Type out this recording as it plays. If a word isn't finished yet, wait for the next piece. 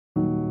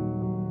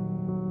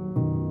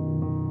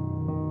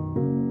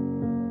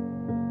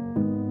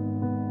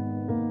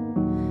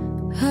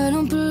I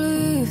don't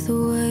believe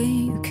the way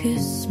you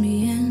kiss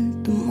me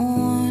in the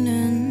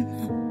morning.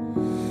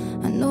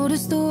 I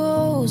notice the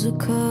walls are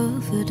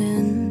covered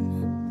in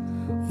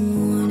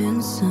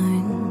warning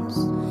signs.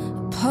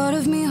 A part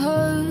of me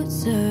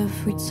hurts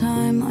every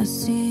time I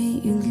see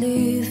you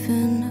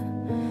leaving.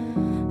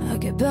 I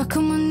get back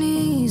on my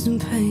knees and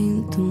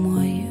paint them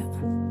white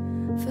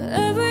for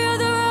every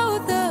other hour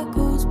that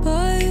goes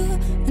by,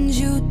 and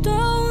you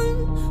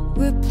don't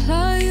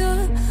reply.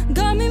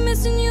 Got me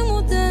missing you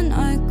more than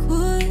I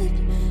could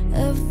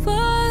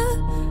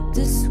ever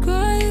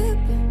describe.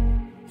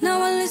 Now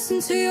I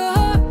listen to your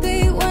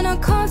heartbeat when I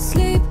can't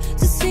sleep,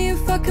 to see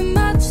if I can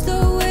match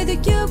the way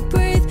that you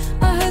breathe.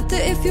 I heard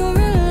that if you're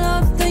in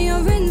love, then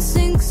you're in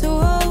sync. So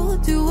I'll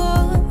do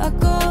what I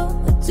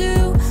gotta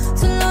do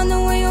to learn the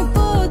way your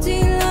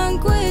body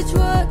language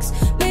works.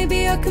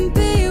 Maybe I can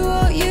be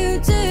what you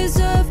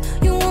deserve.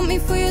 You want me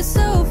for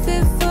yourself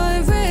if I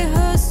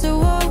rehearse.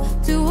 So I'll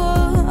do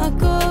what I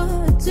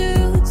gotta do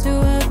to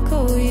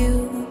echo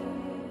you.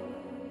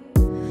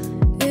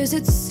 Is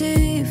it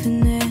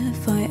deceiving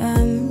if I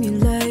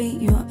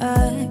emulate your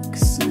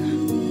ex?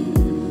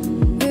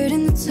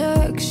 Reading the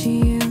text you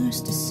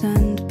used to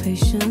send,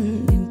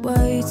 patiently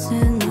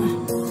waiting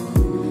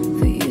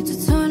for you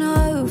to turn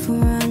over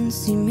and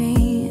see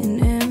me in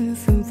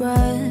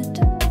infrared.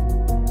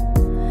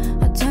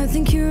 I don't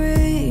think you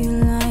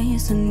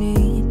realize I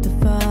need the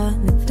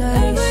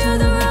validation. Every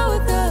other hour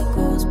that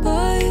goes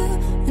by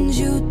and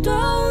you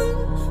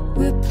don't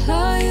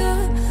reply.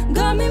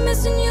 Got me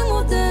missing you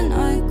more than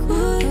I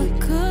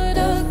could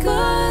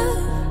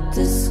ever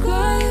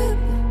describe.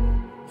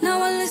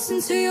 Now I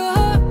listen to your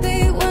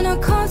heartbeat when I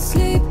can't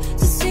sleep,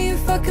 to see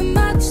if I can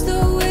match the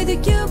way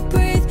that you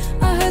breathe.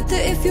 I heard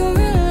that if you're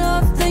in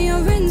love, then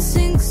you're in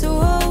sync. So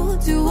I'll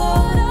do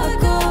what I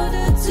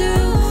gotta do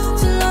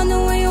to learn the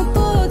way your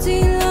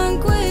body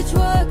language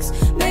works.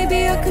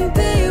 Maybe I can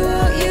be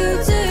what you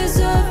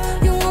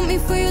deserve. You want me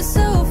for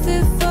yourself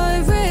if I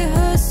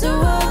rehearse. So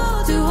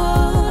I'll do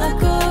what I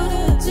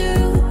gotta do.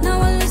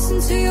 Now I listen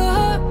to your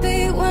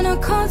heartbeat when I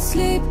can't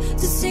sleep,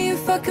 to see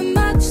if I can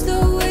match the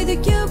way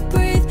that you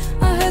breathe.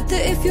 I heard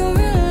that if you're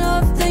in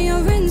love, then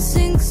you're in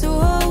sync. So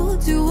I'll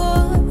do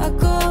what I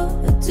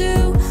gotta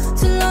do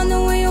to learn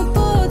the way your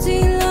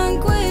body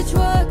language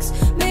works.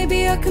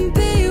 Maybe I can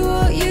be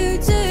what you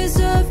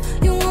deserve.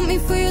 You want me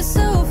for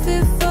yourself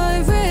if I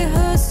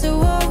rehearse.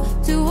 So I'll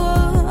do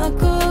what I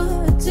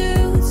gotta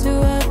do to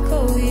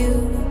echo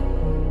you.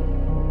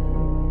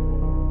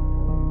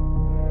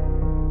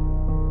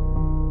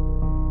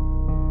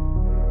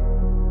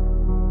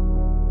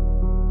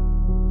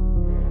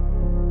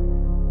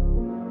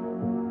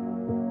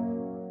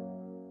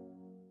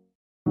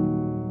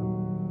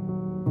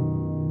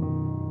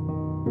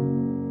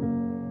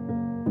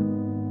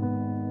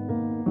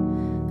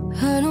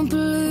 I don't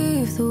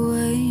believe the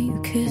way you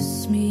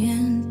kiss me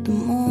in the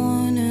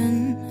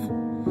morning.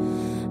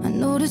 I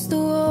notice the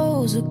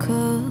walls are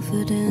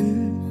covered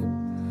in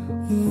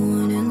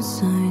warning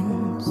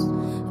signs.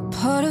 A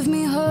part of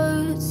me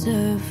hurts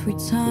every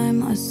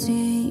time I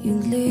see you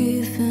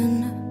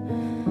leaving.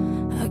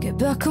 I get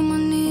back on my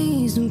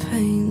knees and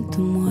paint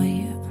them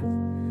white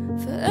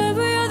for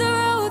every other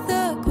hour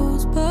that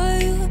goes by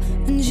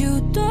and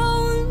you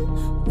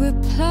don't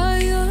reply.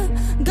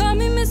 Got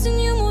me missing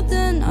you more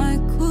than I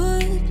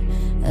could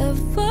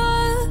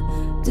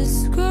ever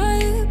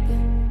describe.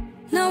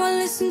 Now I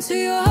listen to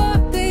your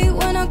heartbeat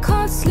when I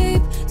can't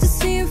sleep, to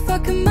see if I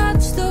can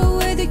match the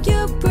way that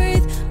you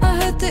breathe. I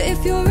heard that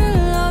if you're in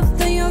love,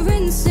 then you're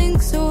in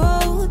sync. So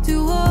I'll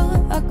do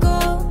what I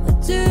gotta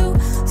do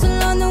to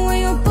learn the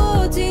way your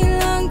body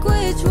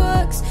language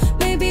works.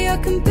 Maybe I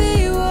can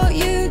be what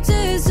you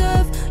deserve.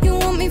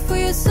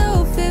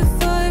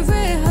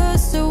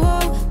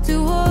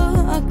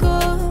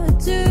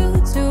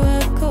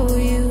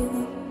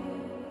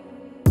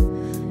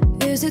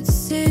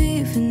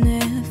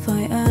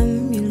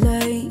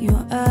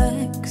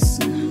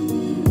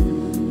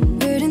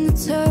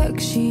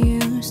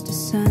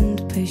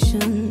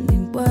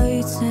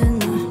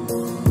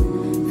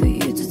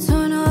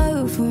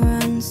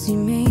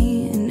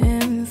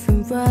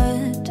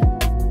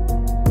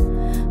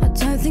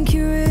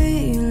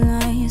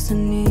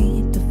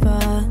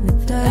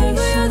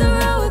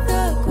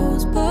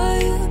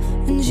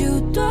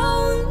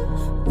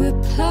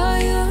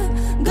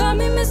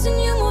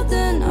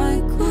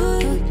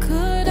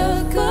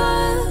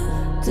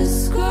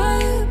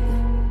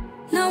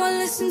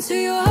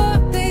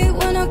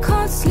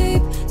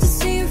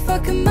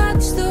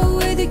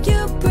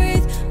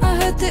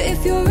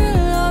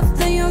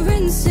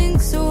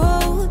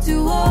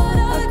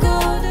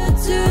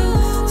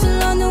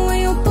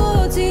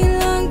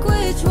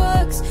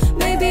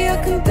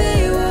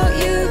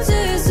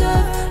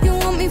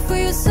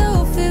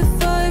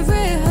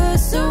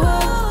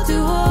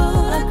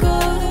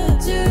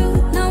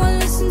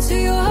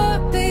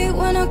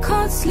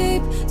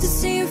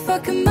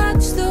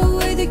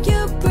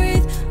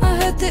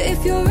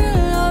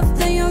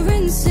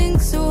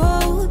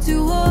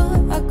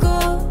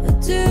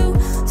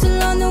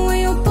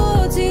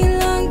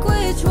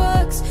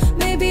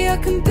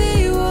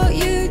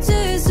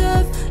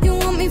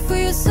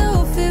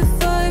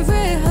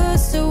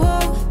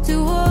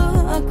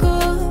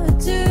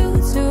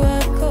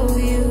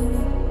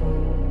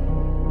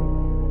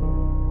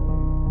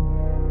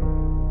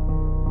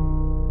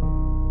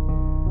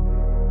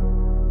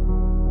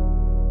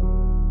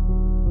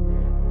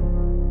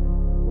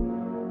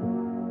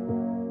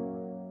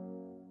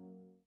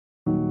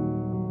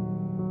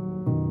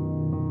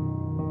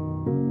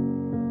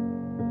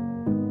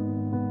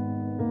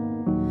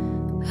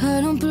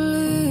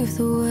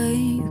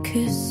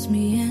 kiss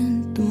me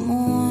in the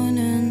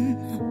morning.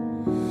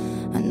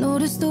 I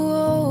notice the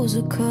walls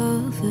are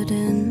covered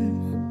in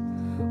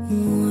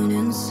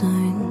warning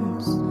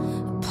signs.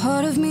 A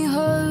part of me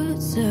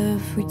hurts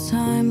every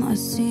time I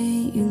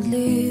see you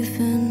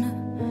leaving.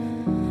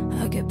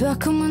 I get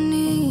back on my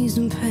knees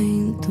and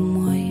paint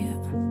them white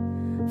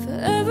for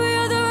every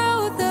other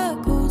hour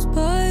that goes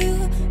by,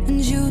 and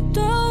you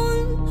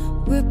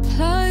don't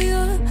reply.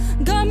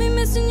 Got me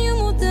missing you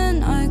more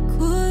than I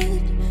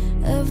could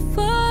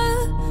ever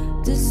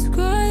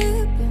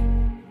describe.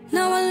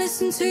 Now I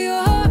listen to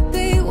your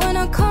heartbeat when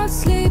I can't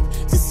sleep,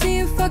 to see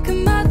if I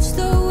can match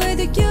the way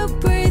that you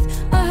breathe.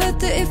 I heard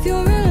that if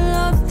you're in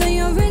love, then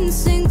you're in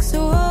sync.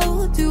 So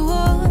I'll do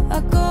what I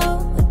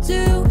gotta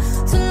do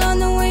to learn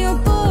the way your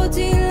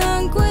body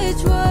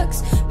language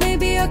works.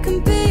 Maybe I can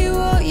be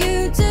what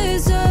you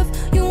deserve.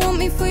 You want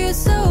me for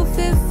yourself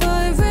if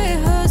I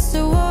rehearse.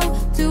 So I'll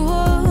do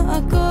what I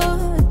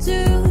gotta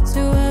do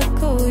to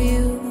echo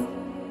you.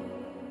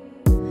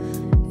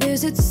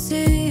 Is it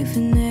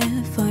deceiving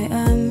if I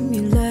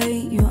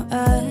emulate your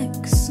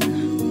ex?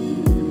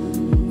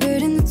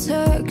 Reading the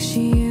text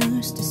you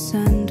used to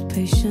send,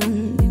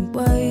 patiently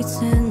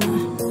waiting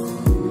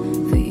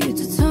for you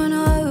to turn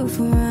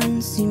over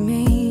and see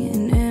me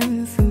in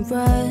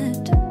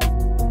infrared.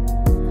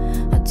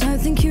 I don't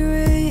think you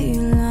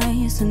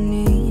realize I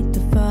need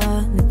the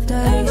validation.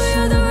 Every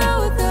other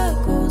hour that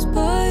goes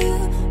by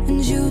and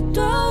you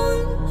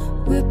don't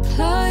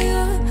reply,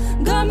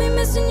 got me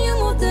missing you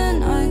more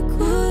than I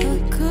could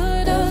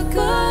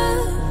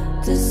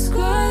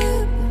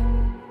describe.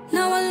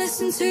 Now I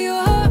listen to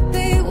your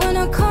heartbeat when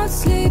I can't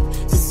sleep,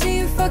 to see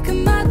if I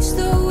can match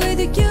the way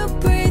that you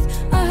breathe.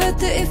 I heard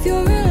that if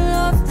you're in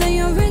love, then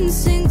you're in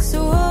sync.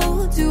 So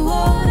I'll do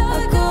what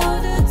I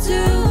gotta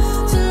do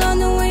to learn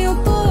the way your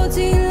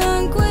body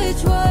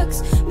language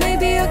works.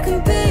 Maybe I can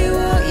be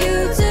what you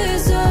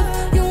deserve.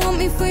 You want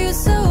me for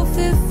yourself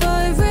if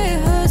I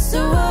rehearse.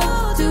 So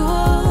I'll do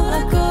what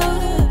I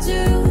gotta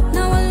do.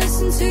 Now I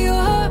listen to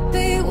your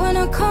heartbeat when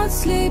I can't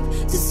sleep,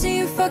 to see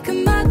if I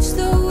can match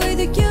the way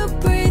that you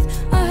breathe.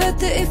 I heard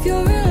that if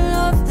you're in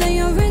love, then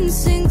you're in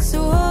sync.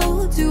 So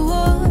I'll do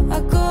what I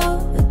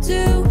gotta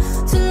do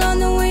to learn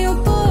the way your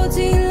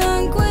body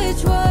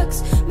language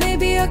works.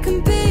 Maybe I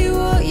can be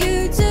what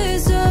you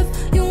deserve.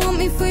 You want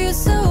me for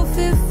yourself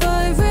if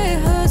I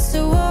rehearse.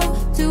 So I'll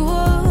do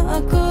what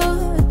I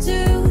gotta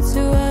do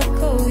to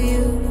echo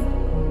you.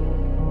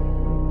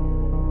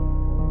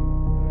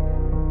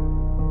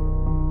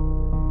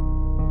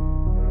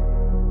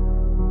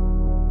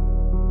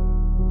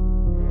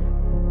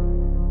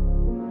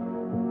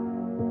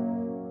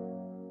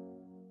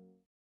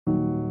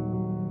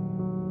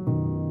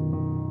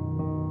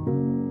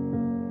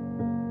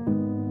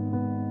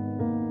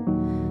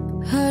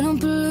 I don't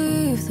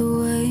believe the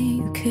way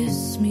you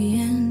kiss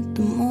me in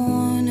the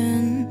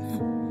morning.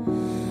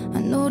 I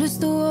notice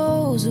the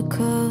walls are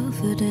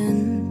covered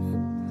in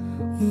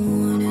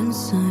warning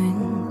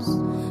signs.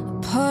 A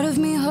part of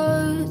me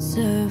hurts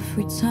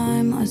every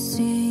time I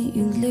see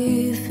you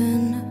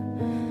leaving.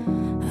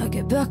 I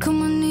get back on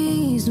my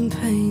knees and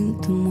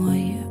paint them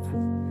white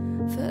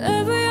for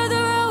every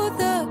other hour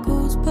that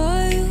goes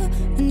by,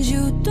 and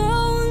you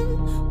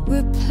don't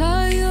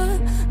reply.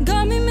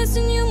 Got me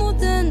missing you more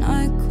than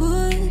I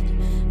could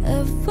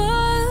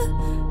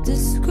ever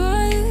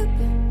describe.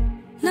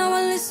 Now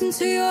I listen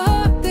to your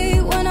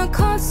heartbeat when I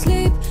can't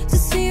sleep, to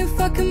see if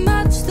I can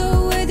match the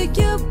way that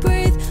you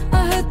breathe. I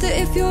heard that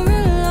if you're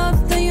in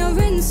love, then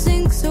you're in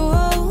sync. So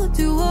I'll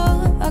do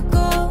what I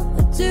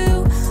gotta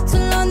do to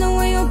learn the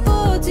way your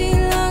body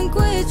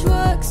language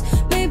works.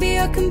 Maybe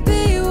I can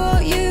be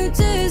what you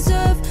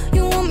deserve.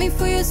 You want me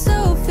for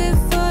yourself if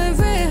I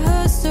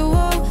rehearse. So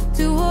I'll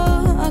do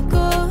what I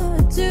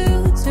gotta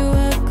do to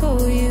echo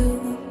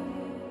you.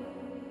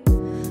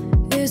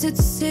 Is it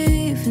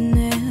deceiving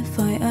if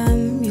I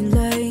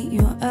emulate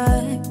your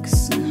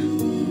ex?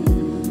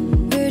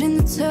 Reading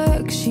the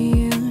text you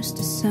used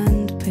to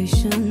send,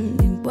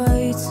 patiently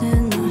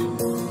waiting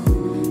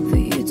for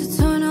you to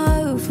turn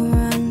over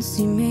and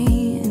see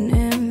me in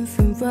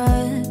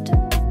infrared.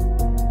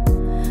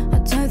 I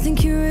don't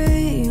think you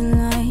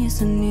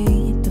realize I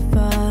need the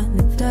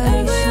validation.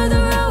 Every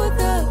other hour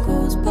that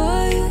goes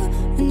by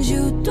and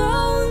you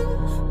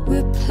don't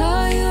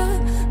reply,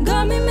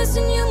 got me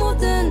missing you more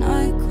than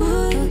I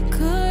could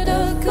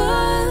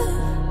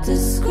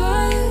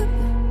describe.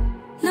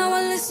 Now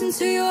I listen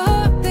to your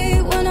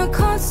heartbeat when I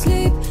can't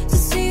sleep, to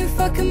see if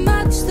I can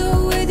match the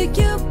way that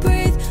you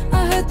breathe.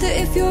 I heard that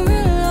if you're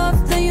in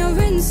love, then you're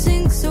in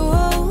sync. So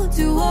I'll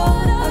do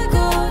what I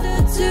gotta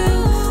do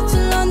to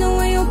learn the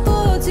way your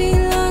body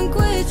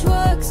language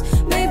works.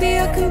 Maybe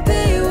I can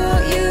be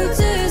what you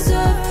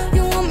deserve.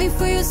 You want me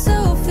for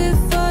yourself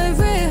if I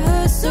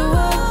rehearse. So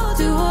I'll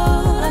do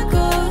what I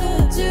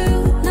gotta do.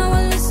 Now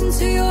I listen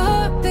to your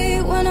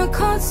heartbeat when I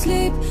can't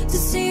sleep, to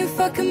see if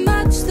I can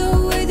match the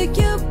way that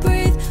you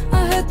breathe.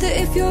 I heard that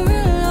if you're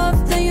in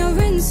love, then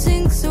you're in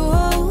sync. So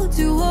I'll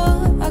do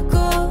what I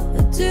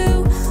gotta do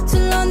to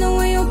learn the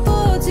way your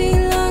body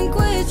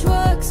language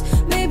works.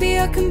 Maybe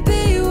I can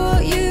be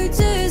what you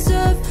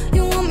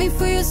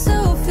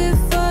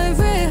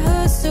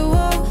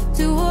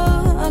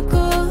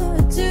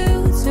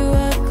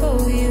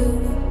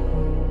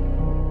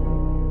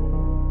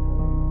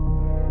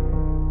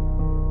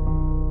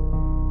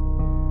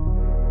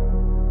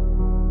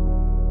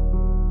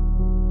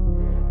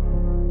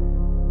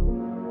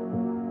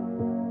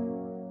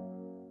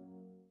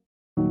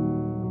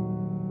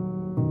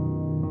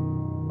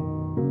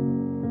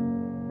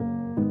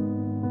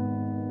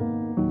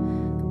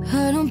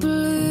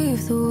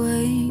believe the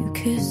way you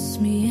kiss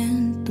me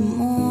in the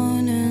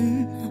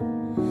morning.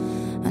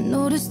 I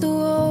notice the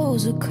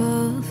walls are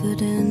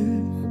covered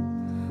in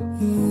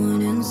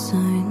warning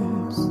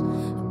signs.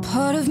 A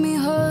part of me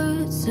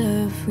hurts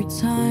every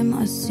time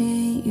I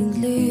see you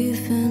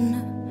leaving.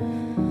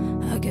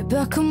 I get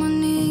back on my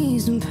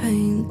knees and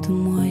paint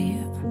them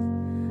white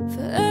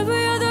for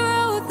every other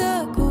hour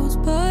that goes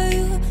by,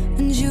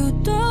 and you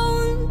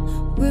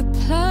don't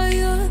reply.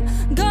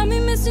 Got me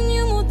missing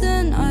you more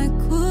than I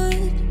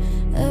could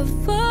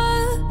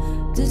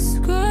ever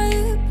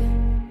describe.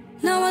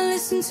 Now I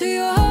listen to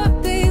your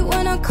heartbeat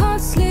when I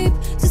can't sleep,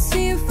 to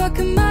see if I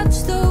can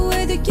match the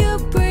way that you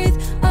breathe.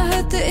 I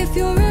heard that if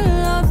you're in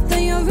love,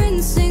 then you're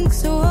in sync.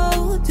 So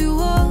I'll do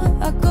what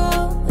I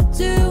gotta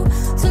do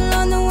to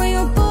learn the way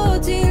your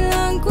body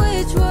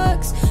language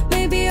works.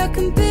 Maybe I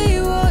can be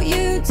what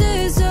you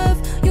deserve.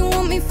 You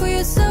want me for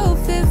yourself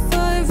if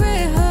I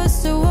rehearse.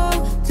 So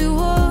I'll do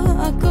what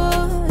I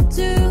gotta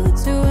do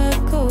to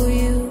echo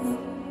you.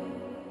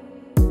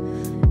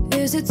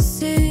 Is it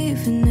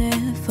deceiving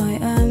if I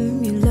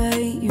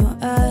emulate your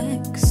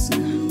ex?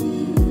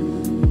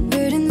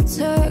 Reading the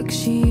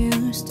text you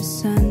used to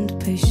send,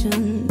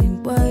 patiently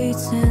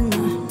waiting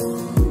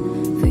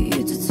for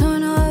you to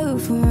turn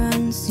over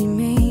and see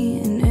me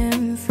in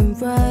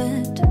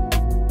infrared.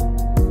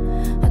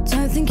 I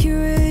don't think you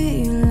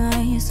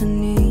realize I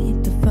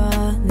need the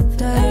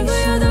validation.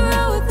 Every other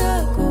hour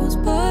that goes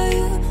by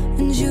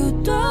and you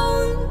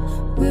don't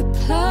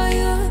reply,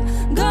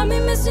 got me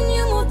missing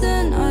you more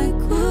than I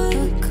could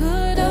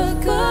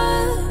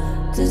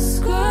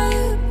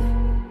describe.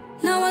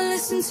 Now I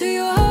listen to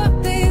your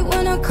heartbeat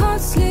when I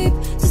can't sleep,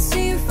 to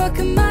see if I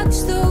can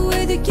match the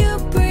way that you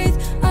breathe.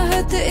 I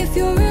heard that if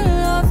you're in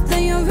love,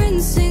 then you're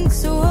in sync.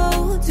 So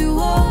I'll do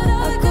what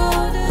I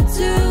gotta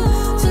do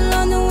to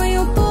learn the way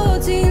your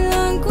body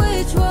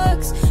language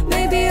works.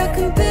 Maybe I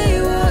can be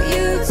what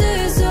you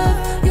deserve.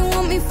 You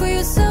want me for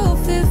yourself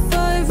if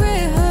I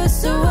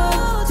rehearse. So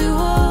I'll do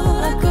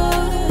what I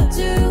gotta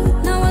do.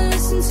 Now I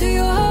listen to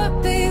your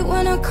heartbeat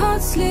when I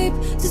can't sleep,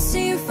 to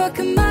see if I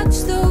can match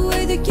the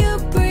way that you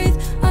breathe.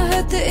 I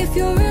heard that if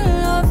you're in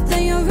love,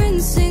 then you're in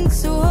sync.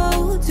 So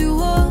I'll do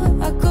what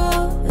I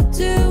gotta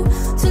do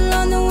to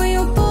learn the way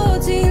your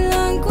body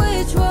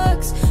language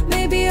works.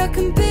 Maybe I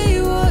can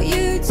be what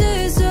you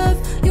deserve.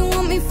 You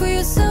want me for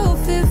yourself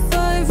if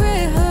I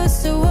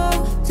rehearse. So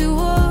I'll do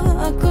what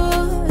I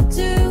gotta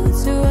do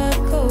to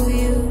echo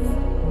you.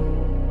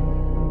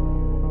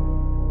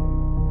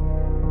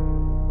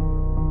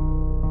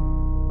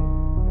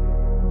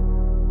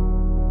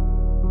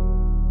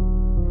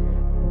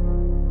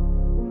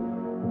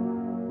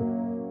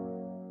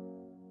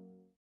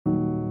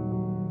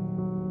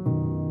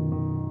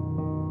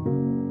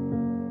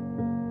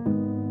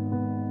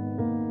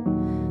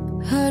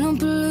 I don't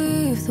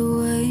believe the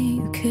way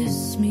you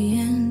kiss me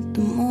in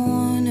the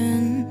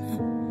morning.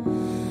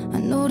 I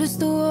notice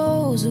the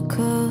walls are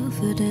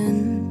covered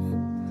in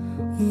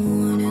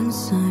warning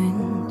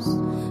signs.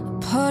 A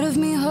part of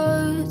me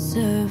hurts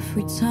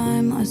every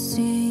time I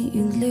see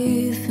you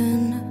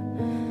leaving.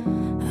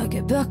 I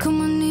get back on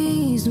my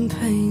knees and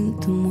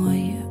paint them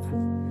white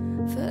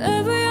for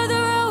every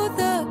other hour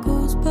that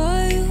goes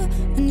by,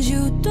 and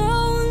you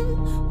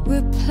don't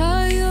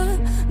reply.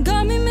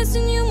 Got me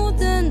missing you more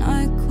than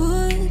I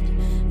could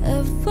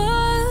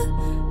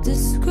ever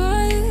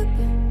describe.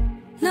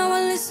 Now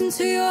I listen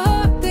to your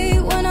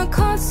heartbeat when I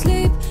can't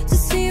sleep, to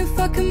see if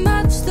I can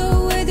match the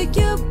way that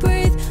you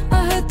breathe.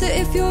 I heard that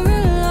if you're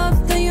in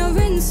love, then you're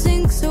in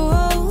sync. So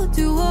I'll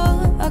do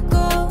what I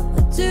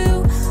gotta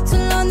do to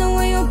learn the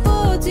way your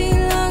body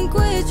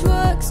language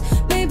works.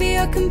 Maybe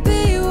I can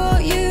be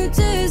what you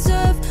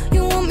deserve.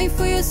 You want me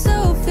for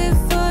yourself if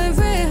I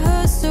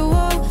rehearse. So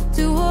I'll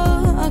do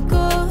what I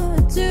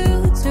gotta do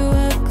to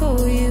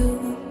echo you.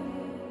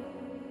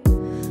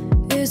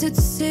 Is it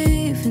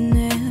deceiving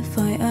if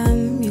I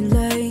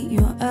emulate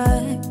your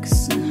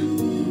ex?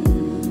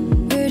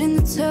 Reading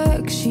the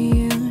text you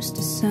used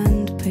to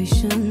send,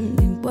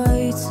 patiently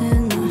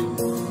waiting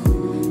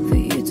for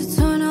you to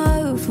turn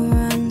over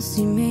and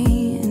see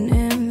me in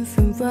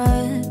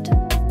infrared.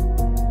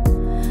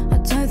 I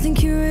don't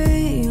think you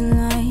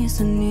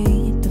realize I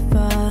need the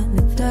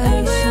validation.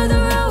 Every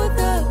other hour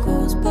that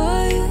goes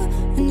by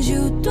and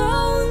you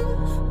don't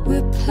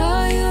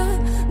reply,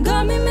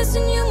 got me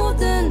missing you more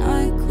than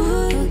I could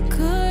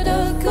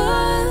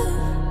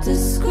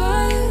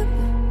describe.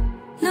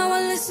 Now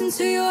I listen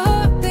to your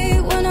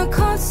heartbeat when I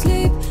can't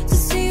sleep, to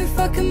see if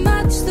I can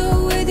match the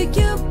way that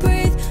you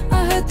breathe.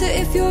 I heard that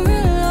if you're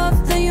in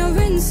love, then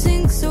you're in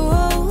sync. So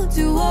I'll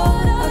do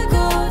what I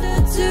gotta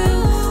do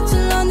to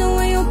learn the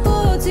way your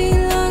body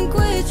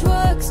language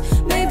works.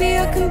 Maybe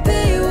I can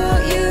be what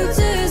you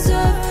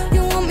deserve.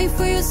 You want me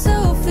for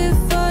yourself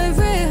if I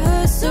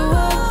rehearse. So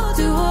I'll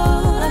do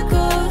what I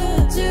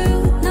gotta do.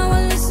 Now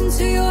I listen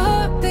to your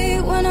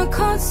heartbeat when I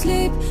can't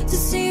sleep, to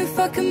see if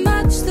I can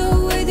match the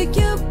way that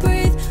you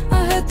breathe.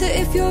 I heard that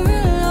if you're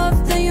in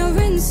love, then you're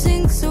in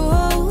sync. So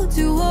I'll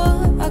do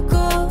what I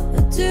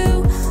gotta do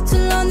to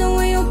learn the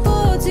way your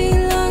body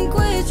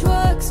language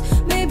works.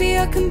 Maybe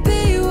I can be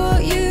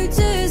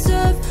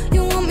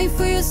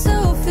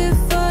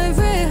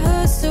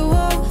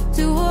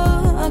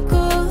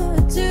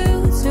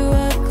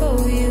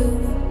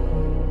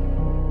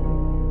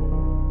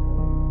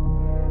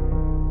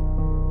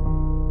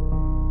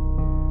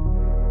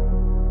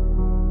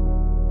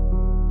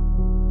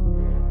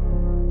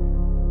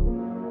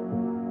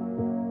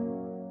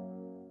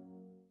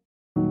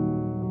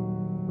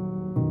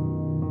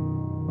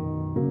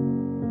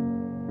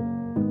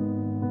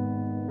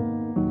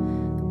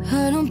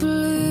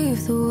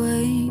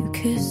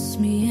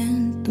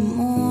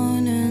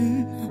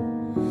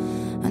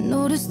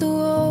notice the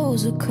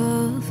walls are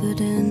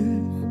covered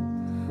in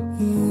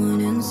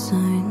warning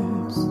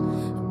signs.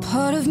 A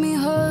part of me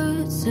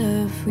hurts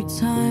every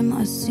time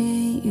I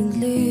see you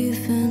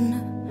leaving.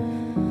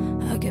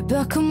 I get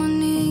back on my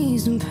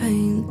knees and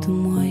paint them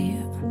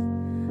white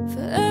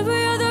for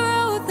every other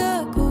hour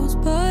that goes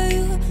by,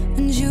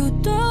 and you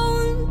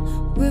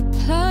don't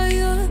reply.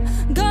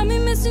 Got me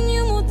missing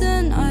you more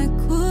than I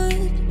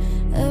could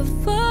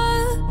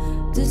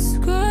ever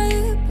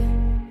describe.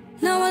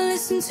 Now I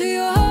listen to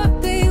your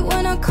heartbeat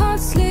when I can't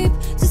sleep,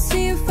 to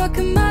see if I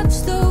can match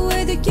the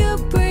way that you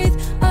breathe.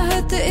 I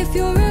heard that if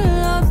you're in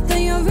love,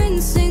 then you're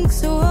in sync.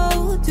 So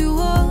I'll do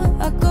what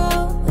I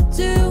gotta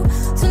do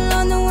to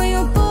learn the way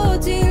your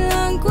body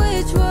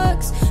language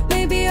works.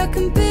 Maybe I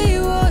can be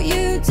what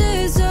you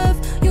deserve.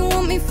 You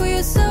want me for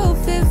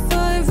yourself if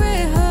I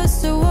rehearse.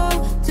 So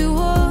I'll do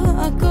what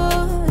I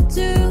gotta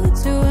do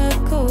to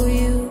echo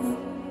you.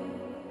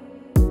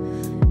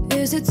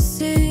 Is it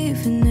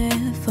deceiving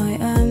if I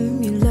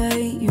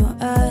emulate your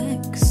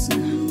ex?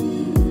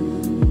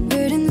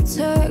 Reading the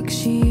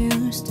text you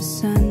used to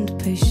send,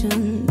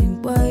 patiently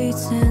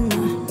waiting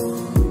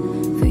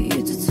for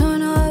you to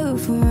turn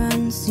over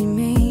and see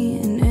me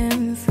in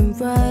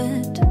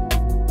infrared.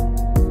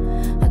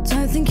 I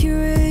don't think you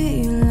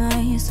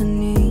realize I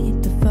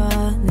need the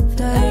validation.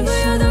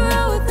 Every other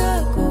hour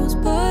that goes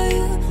by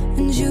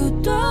and you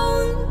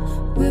don't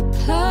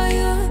reply,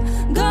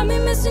 got me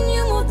missing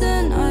you more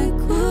than I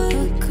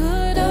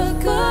could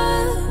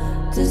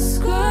ever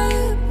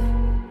describe.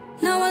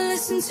 Now I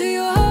listen to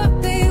your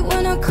heartbeat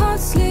when I can't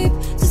sleep,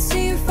 to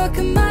see if I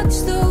can match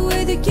the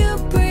way that you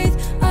breathe.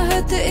 I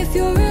heard that if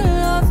you're in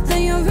love,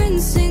 then you're in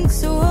sync.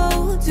 So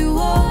I'll do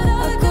what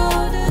I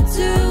gotta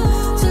do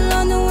to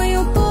learn the way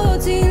your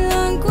body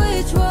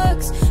language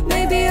works.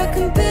 Maybe I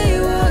can be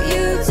what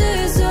you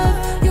deserve.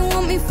 You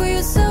want me for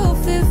yourself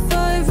if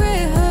I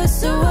rehearse.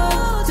 So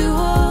I'll do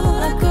what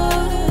I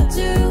gotta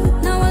do.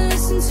 Now I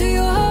listen to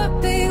your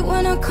heartbeat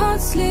when I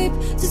can't sleep,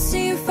 to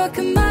see if I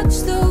can match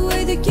the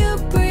way that you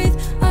breathe.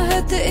 I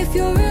heard that if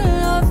you're in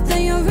love,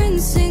 then you're in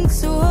sync.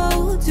 So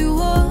I'll do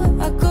what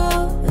I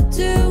gotta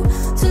do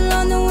to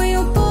learn the way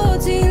your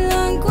body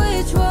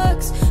language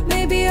works.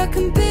 Maybe I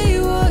can be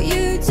what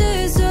you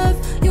deserve.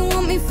 You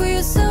want me for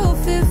yourself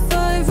if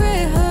I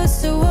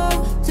rehearse. So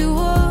I'll do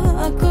what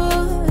I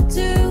gotta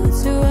do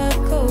to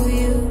echo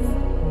you.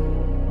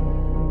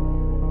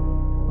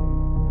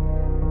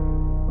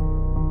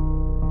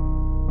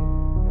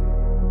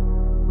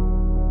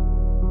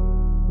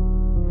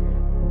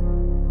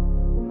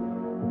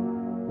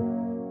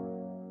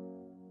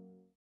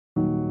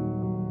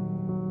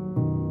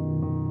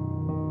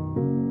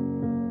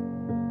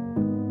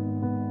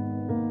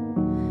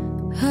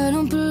 I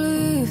don't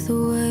believe the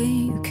way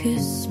you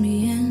kiss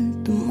me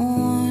in the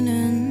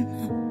morning.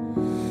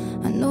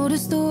 I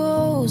notice the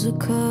walls are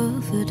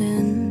covered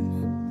in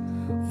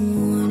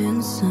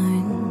warning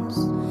signs.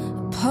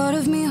 A part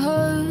of me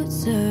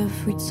hurts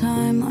every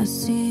time I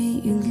see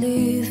you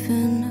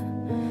leaving.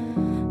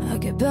 I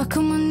get back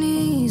on my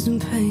knees and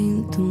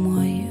paint them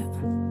white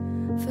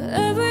for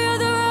every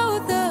other hour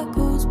that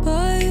goes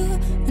by,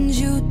 and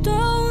you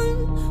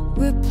don't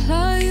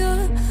reply.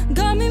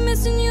 Got me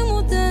missing you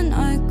more than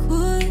I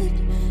could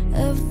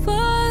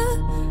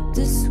ever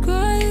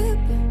describe.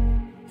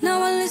 Now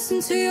I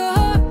listen to your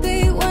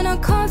heartbeat when I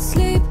can't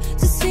sleep,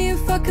 to see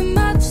if I can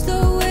match the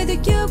way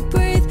that you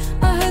breathe.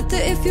 I heard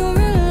that if you're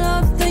in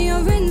love, then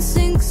you're in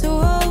sync. So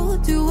I'll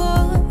do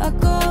what I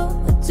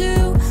gotta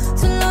do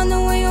to learn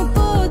the way your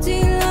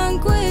body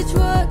language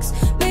works.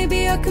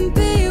 Maybe I can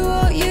be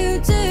what you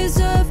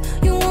deserve.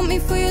 You want me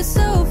for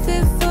yourself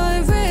if I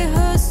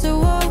rehearse.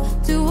 So I'll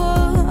do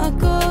what I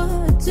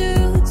gotta do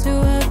to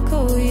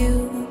echo you.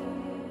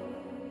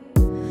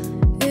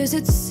 Is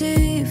it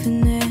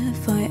deceiving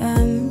if I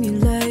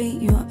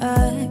emulate your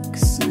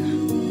ex?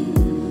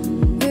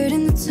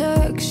 Reading the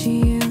text you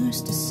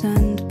used to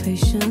send,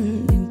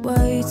 patiently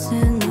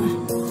waiting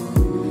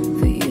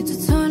for you to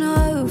turn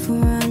over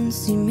and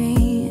see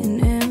me in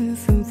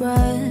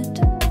infrared.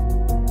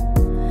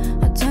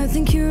 I don't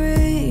think you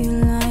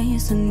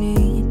realize I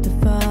need the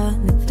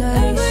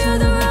validation. Every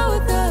other hour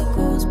that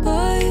goes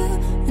by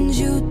and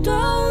you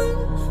don't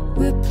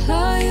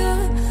reply,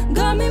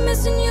 got me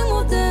missing you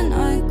more than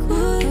I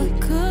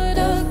could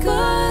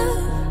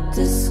ever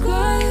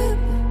describe.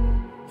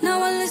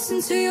 Now I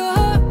listen to your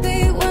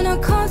heartbeat when I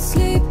can't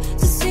sleep,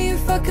 to see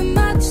if I can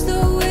match the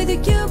way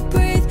that you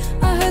breathe.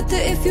 I heard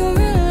that if you're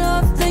in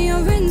love, then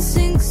you're in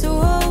sync. So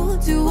I'll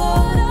do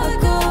what I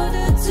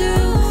gotta do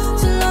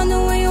to learn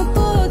the way your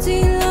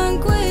body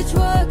language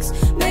works.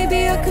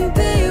 Maybe I can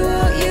be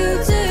what you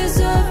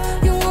deserve.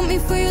 You want me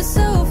for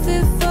yourself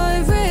if I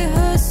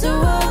rehearse. So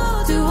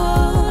I'll do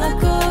what I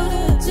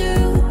gotta do.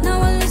 Now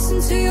I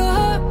listen to your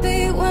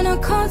heartbeat when I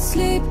can't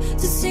sleep,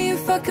 to see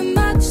if I can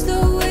match the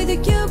way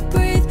that you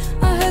breathe.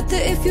 I heard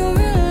that if you're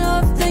in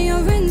love, then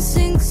you're in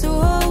sync. So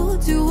I'll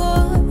do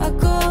what I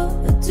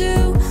gotta do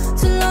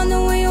to learn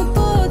the way your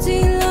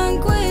body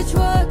language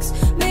works.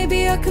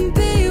 Maybe I can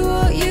be what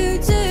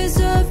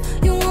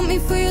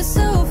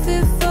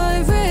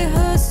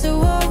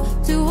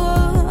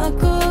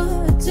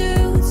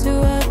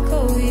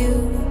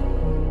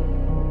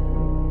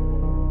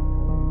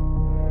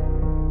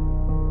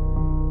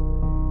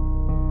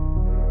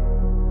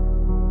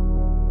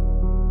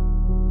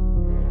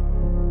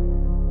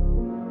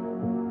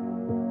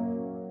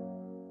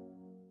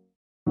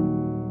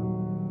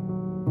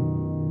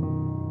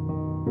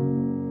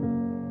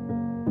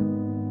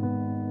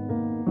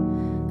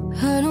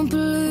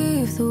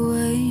the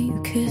way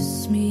you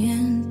kiss me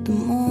in the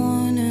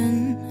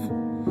morning.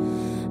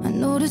 I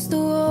notice the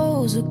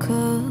walls are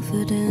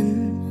covered in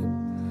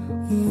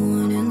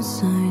warning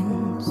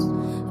signs.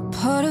 A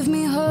part of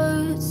me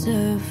hurts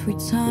every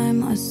time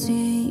I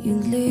see you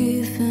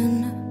leaving.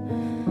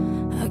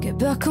 I get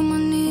back on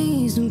my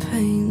knees and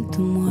paint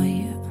them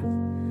white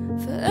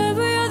for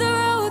every other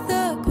hour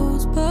that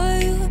goes by,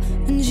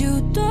 and you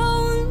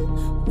don't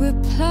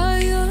reply.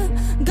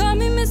 Got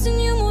me missing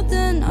you more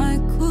than I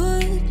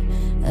could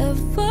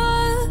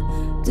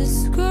ever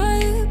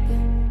describe.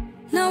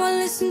 Now I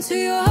listen to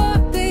your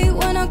heartbeat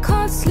when I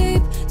can't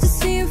sleep, to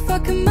see if I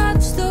can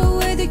match the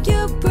way that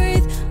you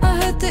breathe. I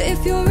heard that if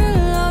you're in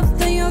love,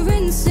 then you're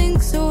in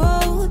sync. So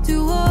I'll do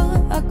what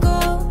I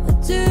gotta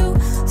do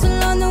to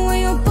learn the way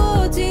your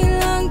body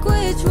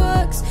language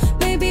works.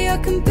 Maybe I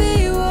can be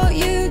what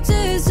you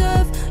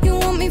deserve. You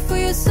want me for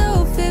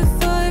yourself if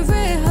I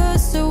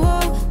rehearse. So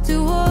I'll do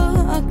what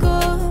I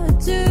gotta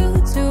do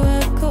to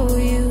echo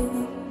you.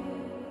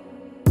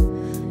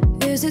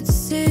 Is it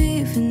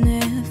deceiving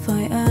if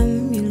I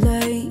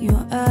emulate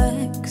your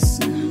ex?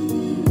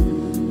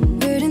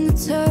 Reading the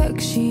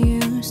text you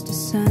used to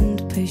send,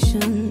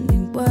 patiently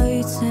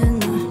waiting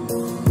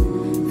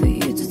for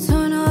you to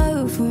turn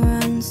over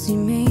and see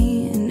me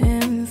in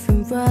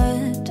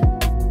infrared.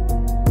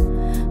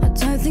 I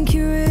don't think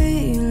you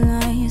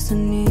realize I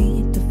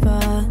need the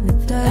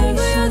validation.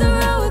 Every other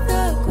hour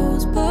that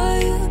goes by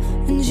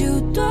and you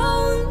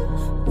don't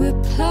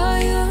reply,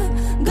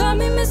 got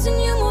me missing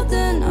you more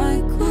than I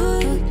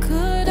could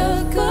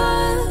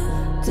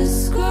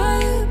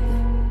describe.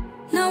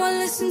 Now I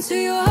listen to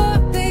your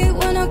heartbeat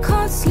when I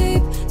can't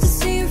sleep, to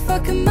see if I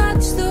can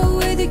match the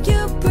way that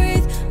you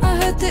breathe. I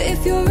heard that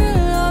if you're in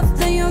love,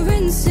 then you're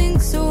in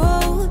sync. So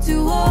I'll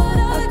do what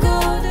I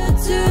gotta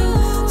do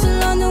to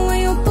learn the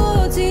way your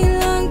body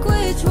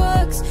language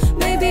works.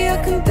 Maybe I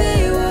can be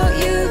what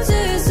you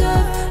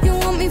deserve. You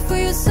want me for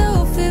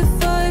yourself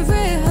if I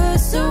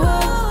rehearse. So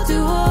I'll do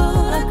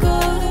what I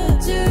gotta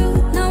do.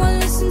 Now I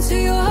listen to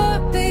your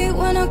heartbeat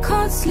when I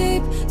can't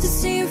sleep, to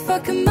see if I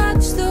can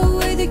match the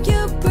way that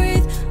you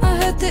breathe. I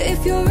heard that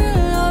if you're in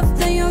love,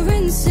 then you're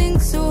in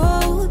sync. So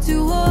I'll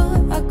do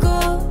what I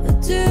gotta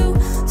do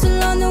to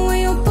learn the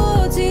way your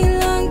body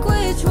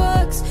language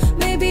works.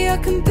 Maybe I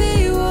can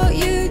be what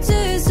you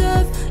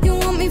deserve. You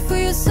want me for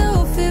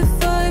yourself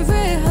if I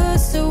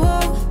rehearse. So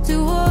I'll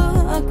do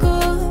what I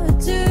gotta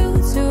do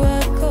to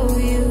echo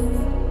you.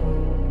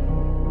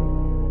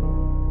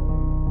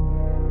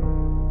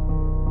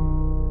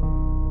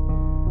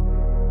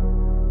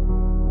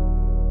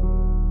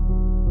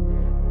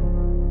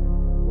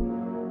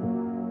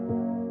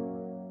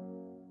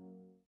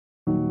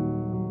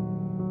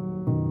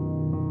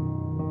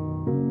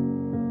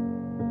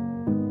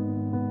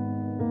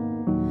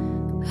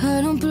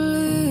 I don't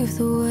believe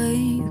the way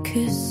you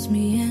kiss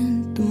me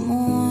in the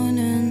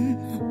morning.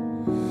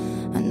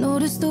 I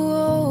notice the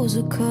walls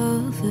are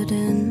covered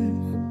in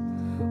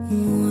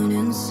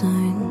warning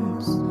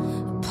signs.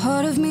 A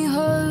part of me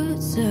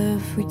hurts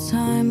every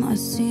time I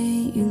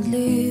see you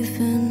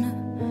leaving.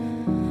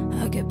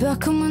 I get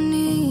back on my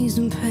knees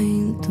and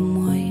paint them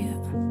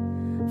white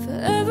for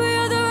every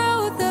other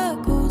hour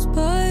that goes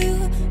by,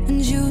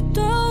 and you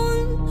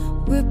don't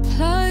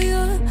reply.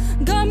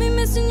 Got me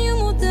missing you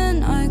more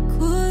than I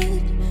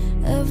could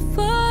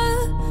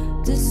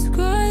ever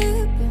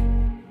describe.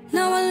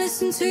 Now I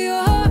listen to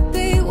your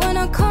heartbeat when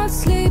I can't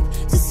sleep,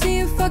 to see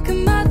if I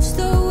can match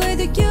the way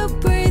that you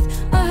breathe.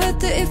 I heard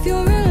that if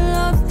you're in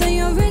love, then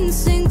you're in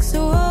sync.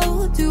 So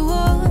I'll do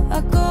what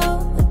I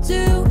gotta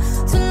do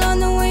to learn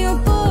the way your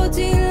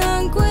body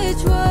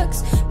language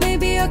works.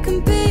 Maybe I can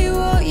be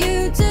what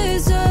you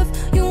deserve.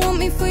 You want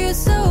me for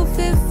yourself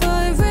if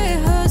I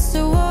rehearse.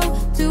 So I'll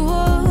do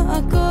what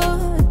I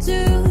gotta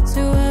do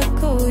to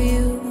echo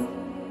you.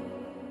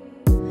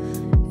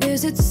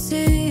 Is it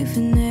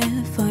deceiving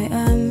if I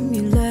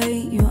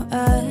emulate your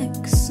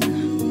ex?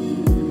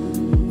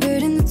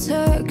 Reading the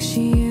text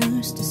you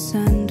used to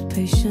send,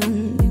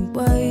 patiently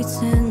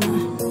waiting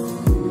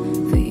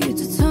for you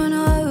to turn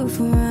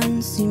over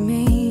and see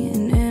me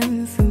in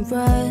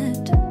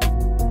infrared.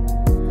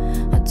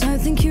 I don't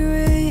think you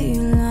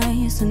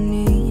realize I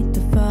need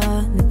the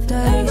validation.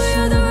 Every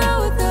other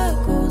hour that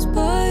goes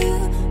by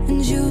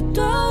and you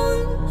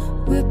don't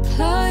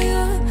reply,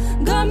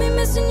 got me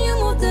missing you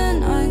more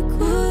than I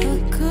could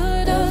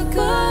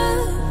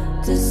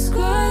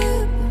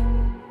describe.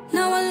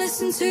 Now I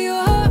listen to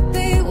your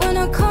heartbeat when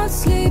I can't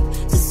sleep,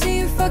 to see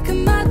if I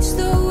can match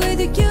the way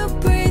that you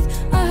breathe.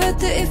 I heard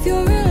that if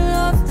you're in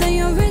love, then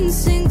you're in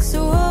sync.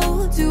 So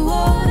I'll do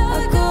what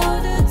I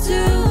gotta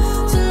do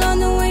to learn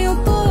the way your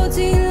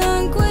body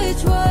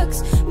language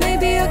works.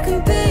 Maybe I can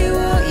be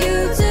what you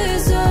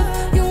deserve.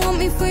 You want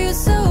me for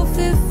yourself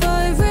if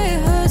I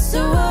rehearse.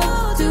 So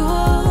I'll do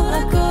what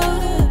I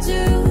gotta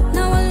do.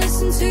 Now I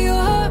listen to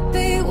your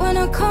heartbeat when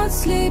I can't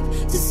sleep,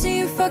 to see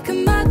if I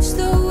can match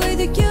the way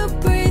that you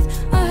breathe.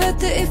 I heard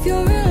that if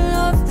you're in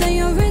love, then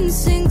you're in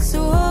sync.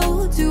 So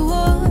I'll do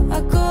what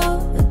I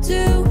gotta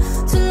do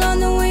to learn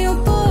the way your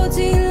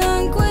body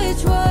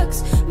language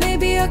works.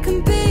 Maybe I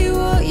can be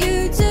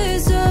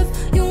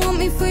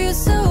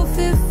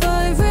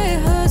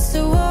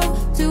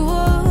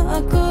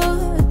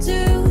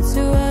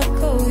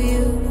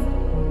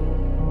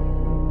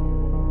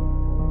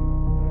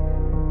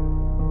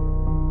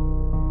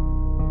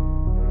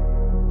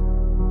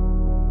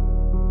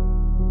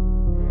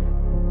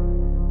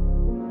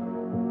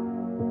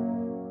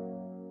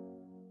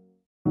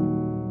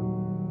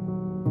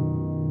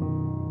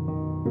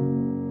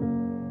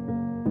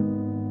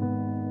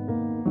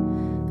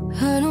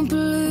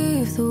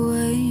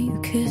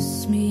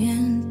kiss me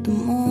in the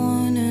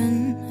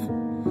morning.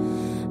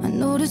 I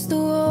notice the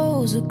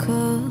walls are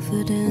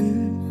covered in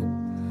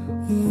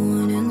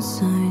warning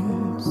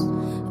signs.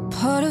 A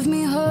part of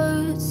me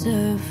hurts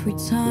every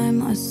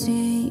time I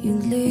see you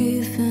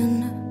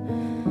leaving.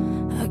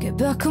 I get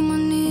back on my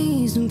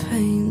knees and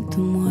paint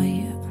them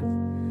white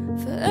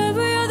for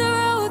every other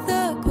hour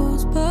that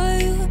goes by,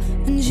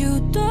 and you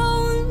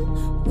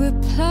don't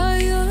reply.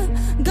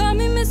 Got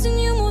me missing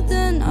you more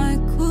than I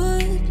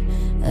could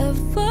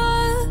ever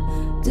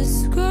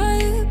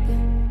describe.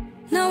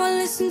 Now I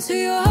listen to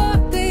your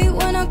heartbeat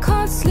when I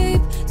can't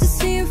sleep, to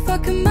see if I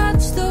can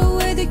match the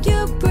way that you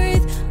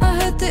breathe. I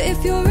heard that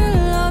if you're in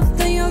love,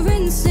 then you're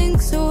in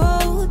sync. So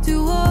I'll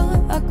do what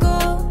I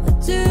gotta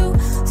do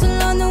to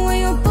learn the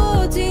way your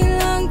body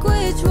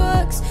language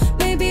works.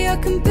 Maybe I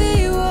can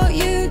be what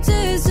you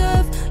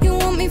deserve. You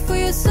want me for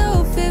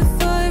yourself if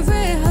I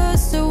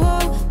rehearse. So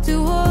I'll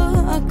do what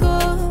I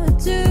gotta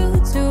do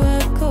to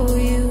echo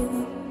you.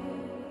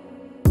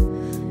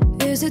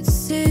 Is it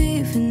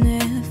deceiving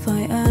if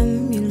I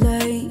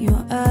emulate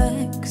your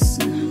ex?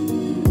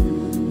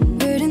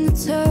 Reading the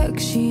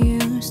text you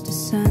used to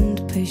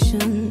send,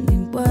 patiently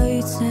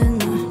waiting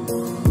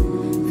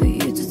for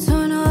you to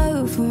turn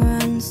over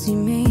and see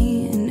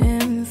me in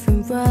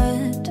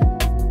infrared.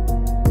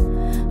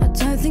 I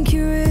don't think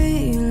you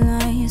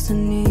realize I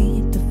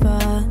need the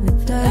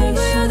validation.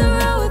 Every other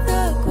hour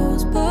that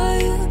goes by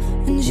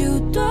and you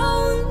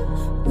don't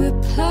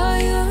reply.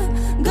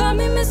 Got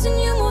me missing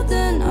you more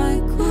than I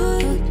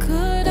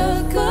could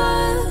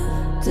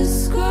ever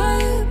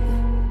describe.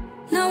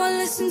 Now I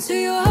listen to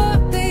your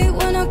heartbeat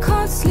when I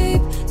can't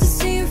sleep, to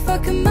see if I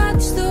can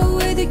match the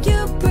way that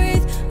you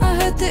breathe. I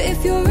heard that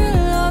if you're in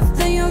love,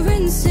 then you're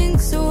in sync.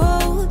 So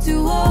I'll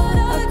do what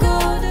I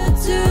gotta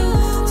do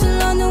to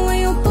learn the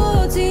way your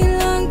body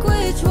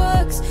language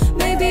works.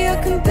 Maybe I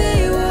can be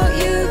what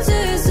you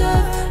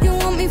deserve. You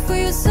want me for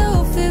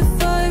yourself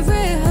if I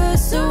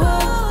rehearse. So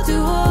I'll do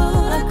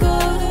what I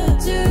gotta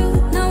do.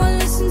 Now I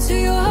listen to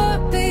your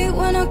heartbeat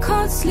when I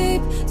can't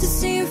sleep, to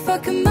see if I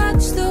can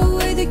match the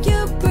way that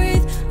you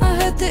breathe. I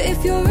heard that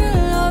if you're in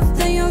love,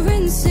 then you're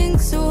in sync.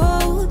 So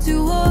I'll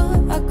do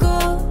what I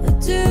gotta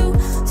do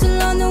to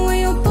learn the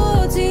way your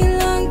body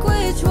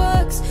language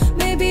works.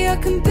 Maybe I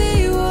can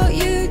be what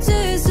you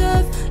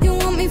deserve. You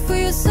want me for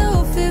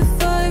yourself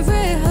if I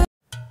rehearse.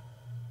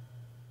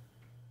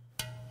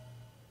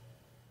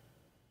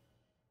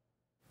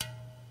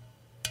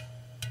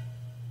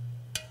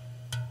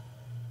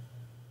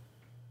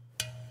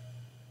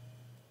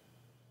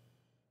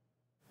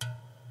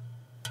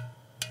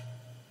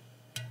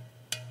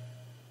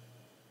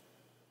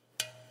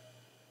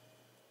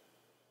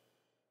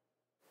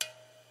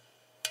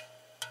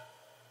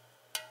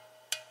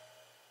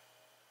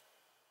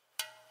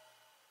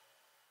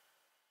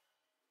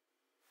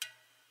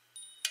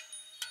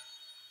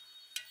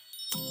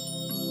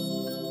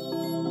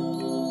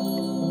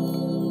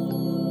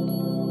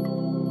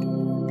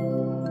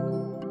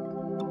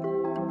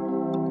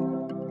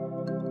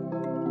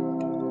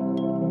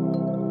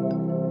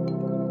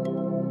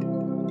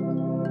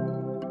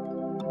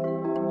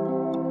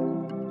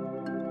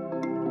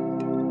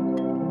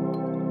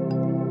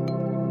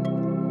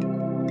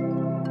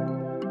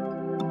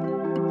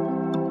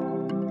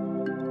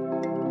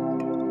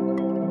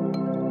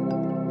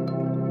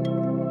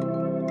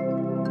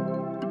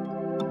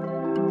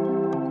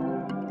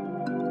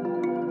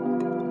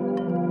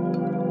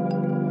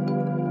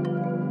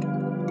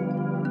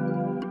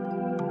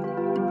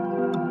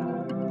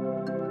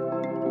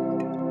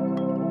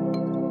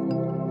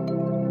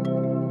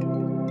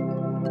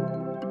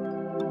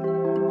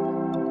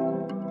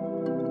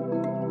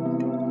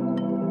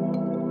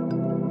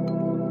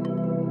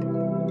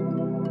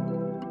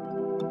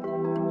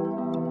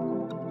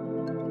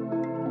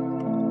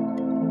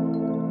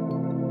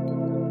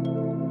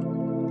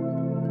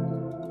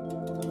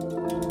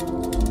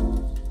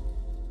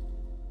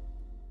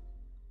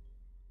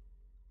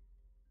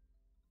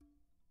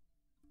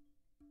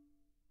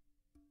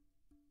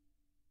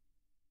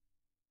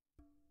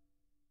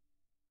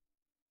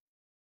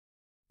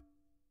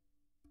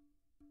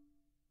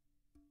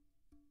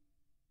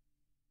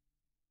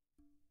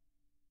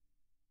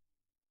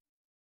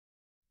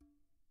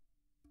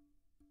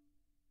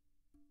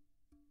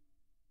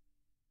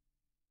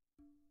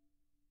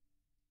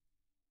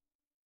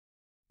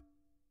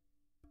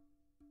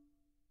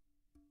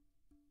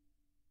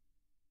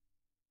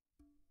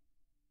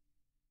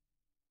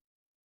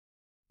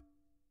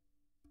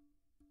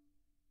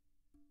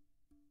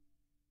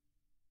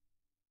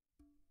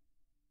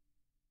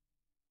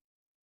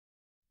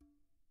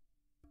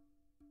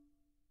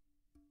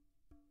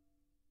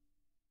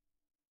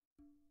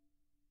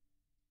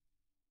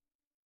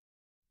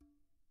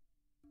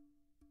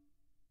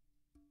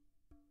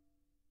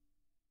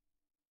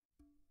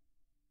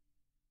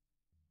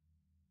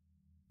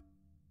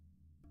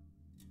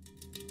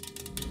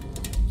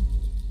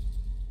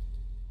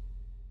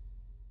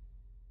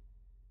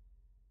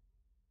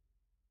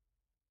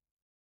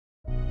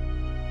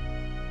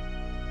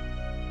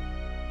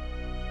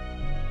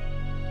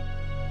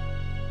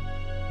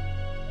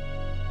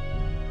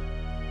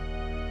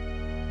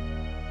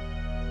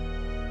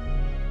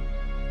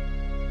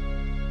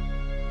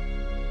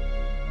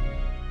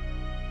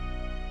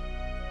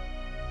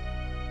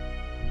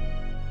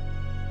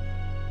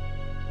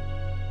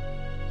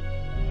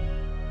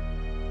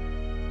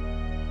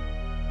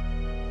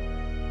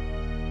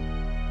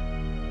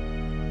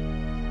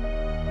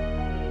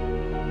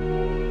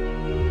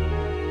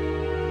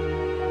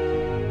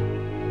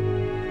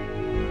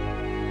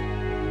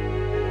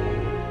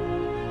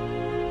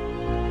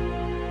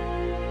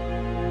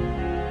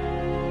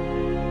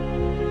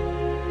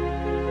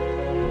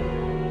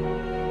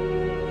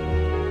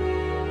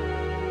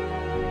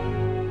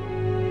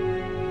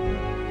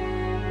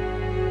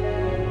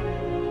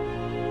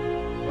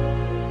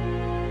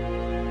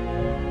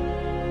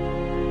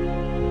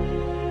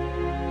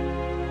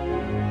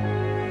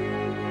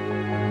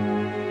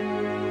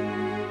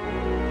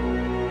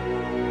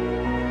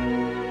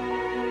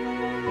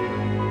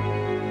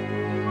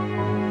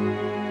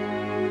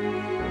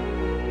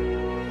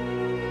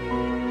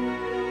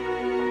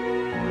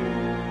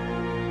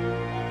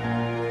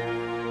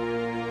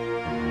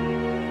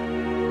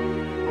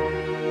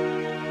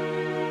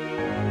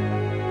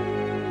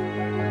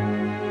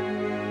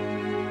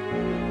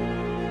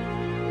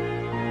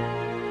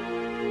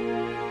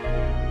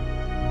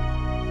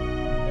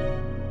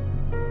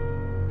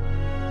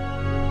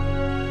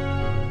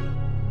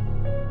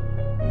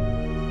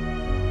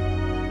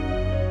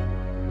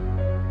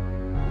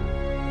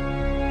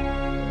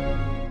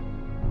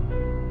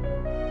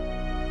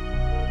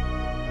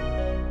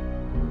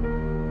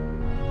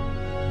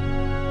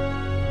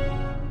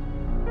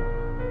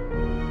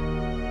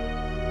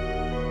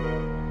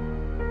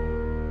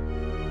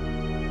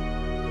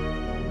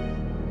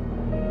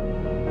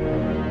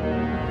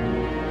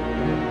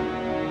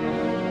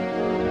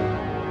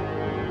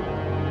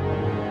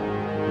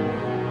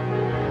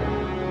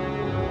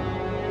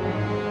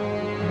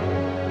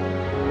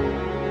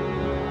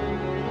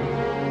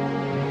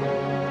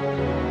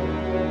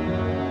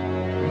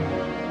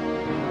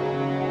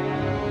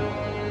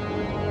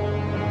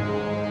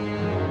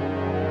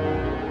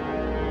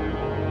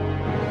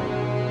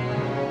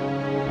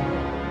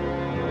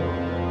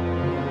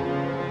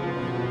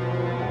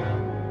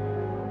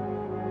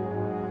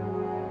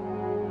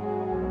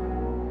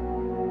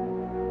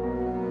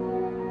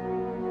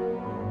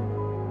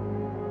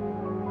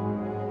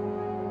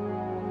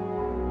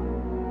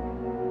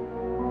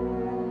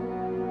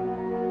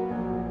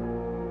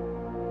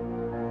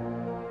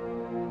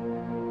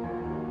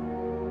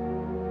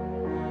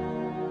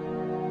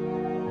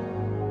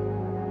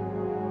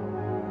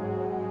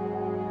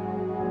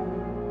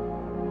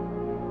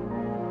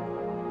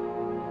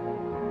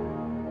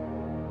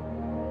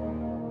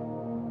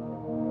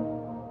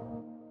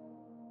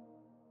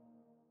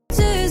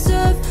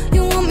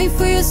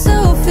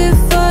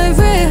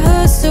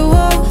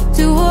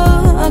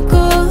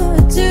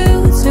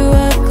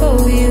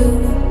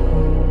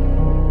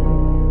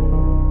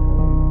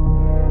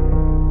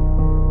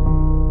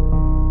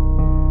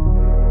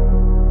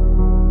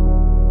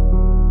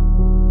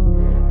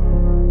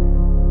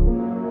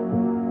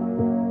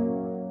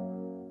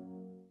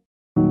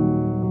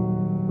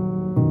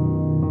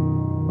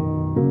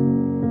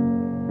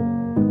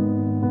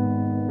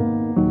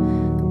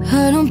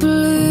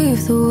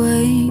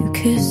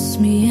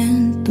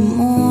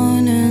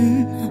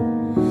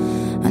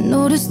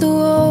 notice the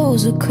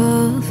walls are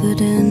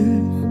covered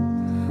in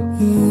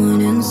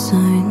warning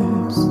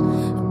signs.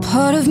 A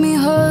part of me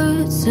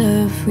hurts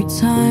every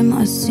time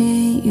I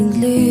see you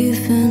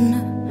leaving.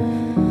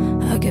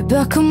 I get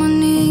back on my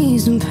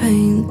knees and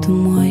paint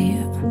them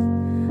white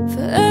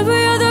for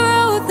every other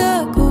hour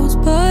that goes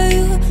by,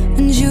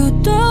 and you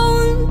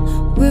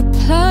don't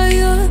reply.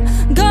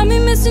 Got me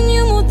missing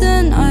you more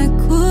than I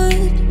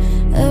could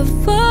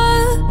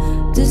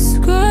ever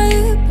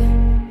describe.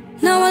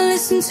 Now I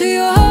listen to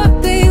your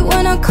heartbeat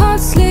when I can't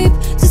sleep,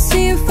 to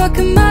see if I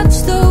can match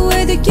the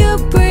way that you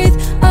breathe.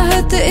 I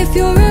heard that if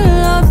you're in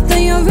love,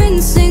 then you're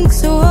in sync.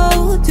 So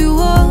I'll do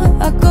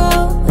what I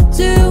gotta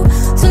do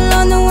to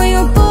learn the way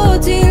your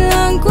body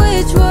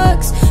language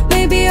works.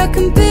 Maybe I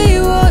can be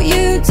what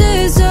you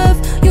deserve.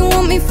 You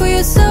want me for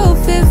yourself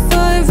if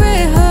I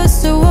rehearse.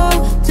 So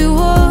I'll do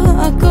what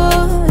I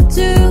gotta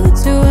do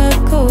to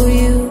echo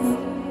you.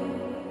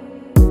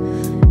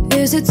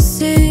 Is it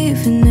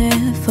deceiving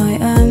if I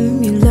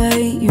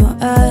emulate your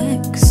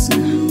ex?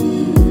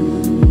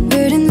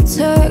 Reading the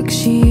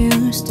text you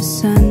used to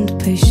send,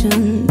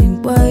 patiently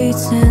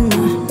waiting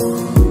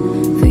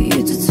for you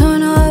to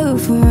turn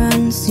over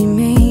and see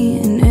me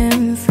in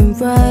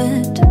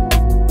infrared.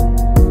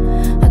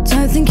 I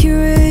don't think you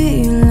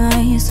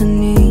realize I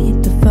need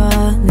the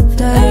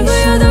validation.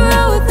 Every other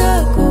hour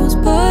that goes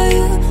by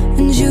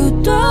and you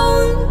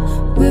don't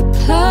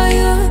reply,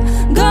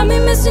 got me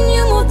missing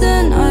you more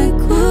than I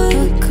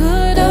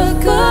could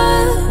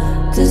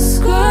ever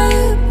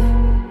describe.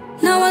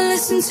 Now I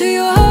listen to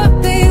your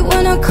heartbeat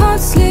when I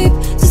can't sleep,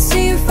 to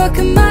see if I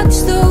can match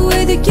the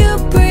way that you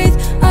breathe.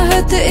 I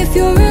heard that if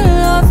you're in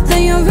love,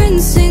 then you're in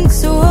sync.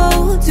 So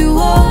I'll do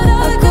what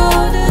I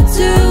gotta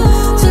do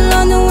to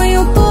learn the way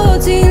your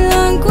body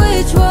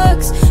language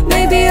works.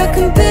 Maybe I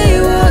can be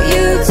what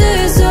you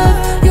deserve.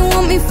 You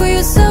want me for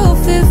yourself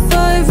if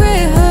I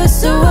rehearse.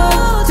 So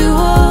I'll do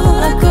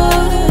what I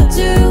gotta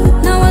do.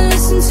 Now I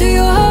listen to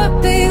your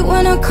heartbeat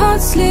when I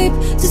can't sleep,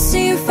 to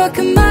see if I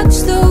can match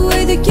the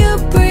way that you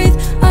breathe.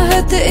 I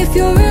heard that if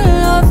you're in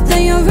love,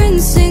 then you're in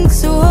sync.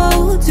 So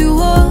I'll do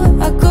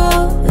what I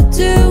gotta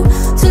do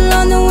to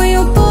learn the way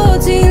your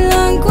body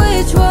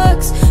language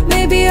works.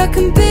 Maybe I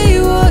can be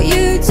what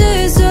you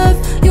deserve.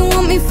 You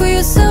want me for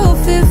yourself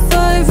if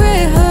I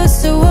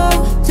rehearse. So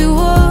I'll do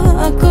what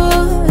I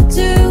gotta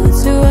do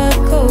to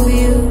echo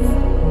you.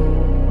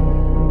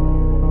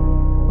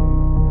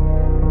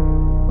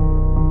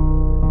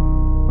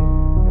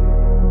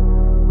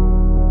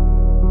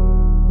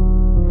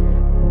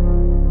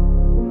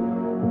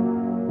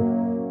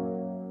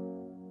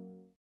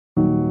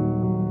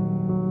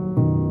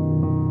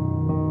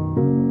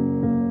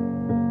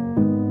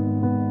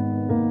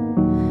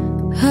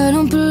 I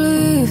don't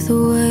believe the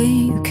way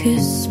you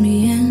kiss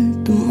me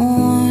in the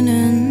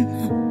morning.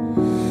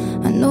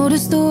 I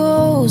notice the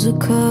walls are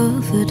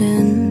covered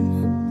in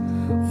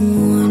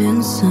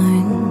warning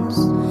signs.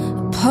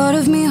 A part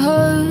of me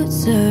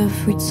hurts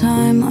every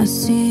time I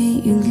see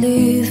you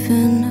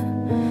leaving.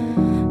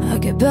 I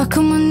get back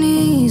on my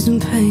knees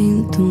and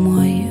paint them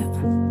white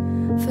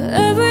for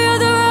every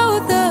other hour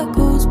that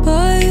goes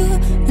by,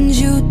 and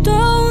you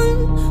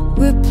don't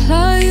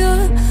reply.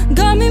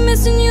 Got me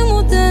missing you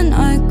more than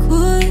I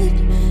could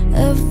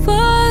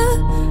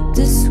ever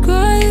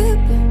describe.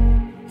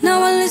 Now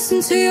I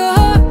listen to your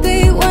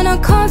heartbeat when I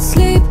can't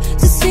sleep,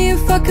 to see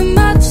if I can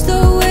match the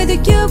way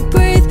that you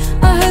breathe.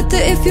 I heard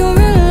that if you're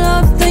in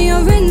love, then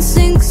you're in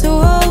sync. So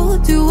I'll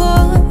do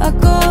what I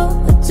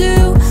gotta do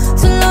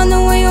to learn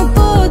the way your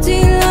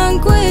body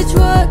language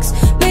works.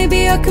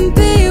 Maybe I can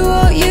be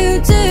what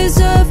you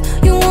deserve.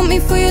 You want me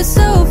for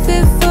yourself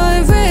if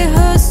I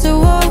rehearse.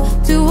 So I'll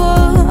do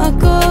what I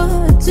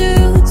gotta do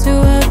to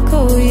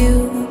echo you.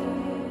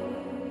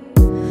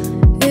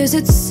 Is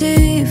it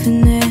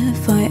deceiving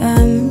if I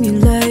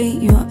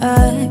emulate your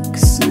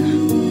ex?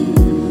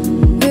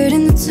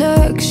 Reading the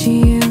text you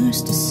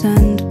used to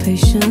send,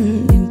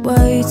 patiently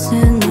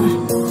waiting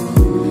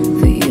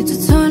for you to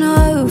turn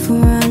over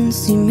and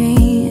see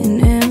me in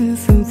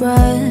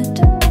infrared.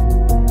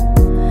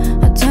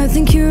 I don't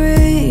think you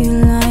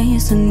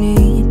realize I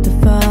need the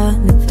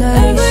validation.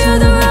 Every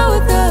other hour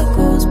that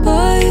goes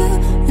by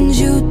and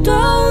you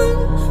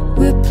don't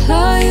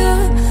reply,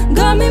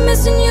 got me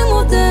missing you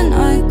more than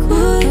I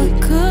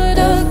could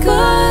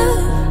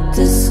ever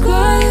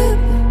describe.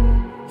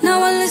 Now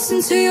I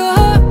listen to your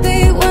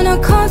heartbeat when I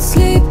can't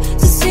sleep,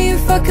 to see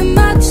if I can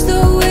match the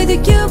way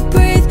that you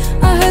breathe.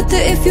 I heard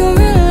that if you're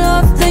in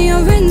love, then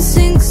you're in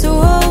sync. So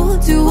I'll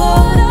do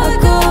what I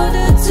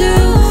gotta do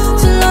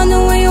to learn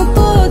the way your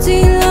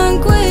body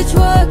language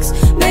works.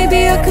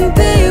 Maybe I can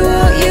be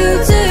what you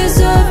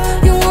deserve.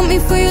 You want me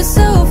for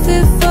yourself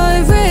if I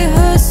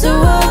rehearse. So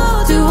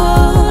I'll do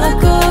what I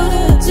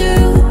gotta do.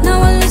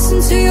 Now I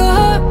listen to your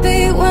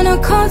heartbeat when I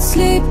can't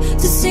sleep,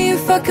 to see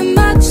if I can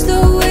match the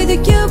way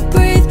that you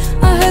breathe.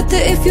 I heard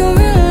that if you're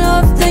in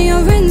love, then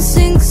you're in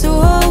sync. So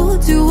I'll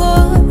do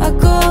what I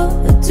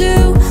gotta do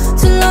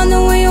to learn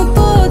the way your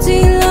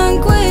body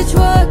language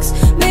works.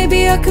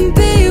 Maybe I can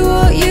be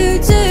what you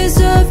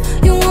deserve.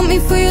 You want me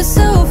for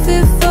yourself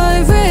if I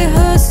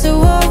rehearse. So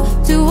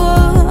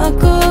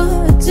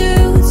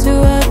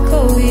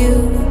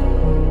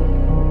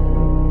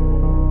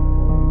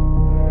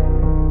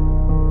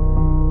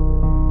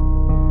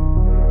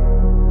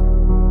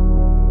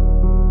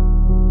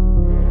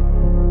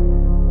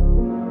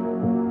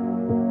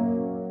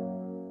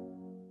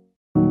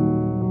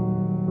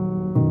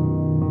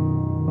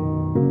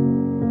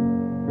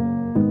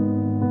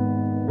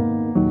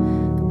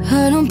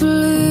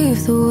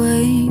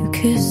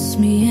kiss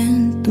me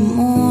in the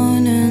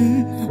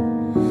morning.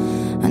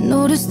 I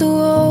notice the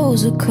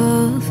walls are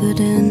covered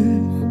in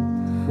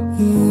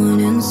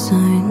warning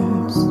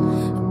signs.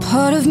 A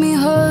part of me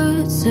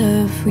hurts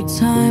every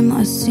time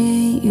I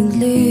see you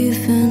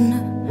leaving.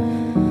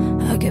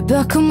 I get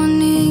back on my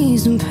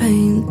knees and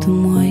paint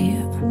them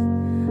white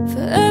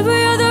for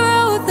every other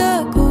hour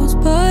that goes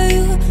by,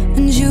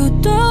 and you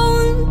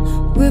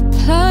don't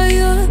reply.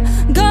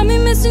 Got me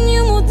missing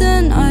you more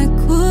than I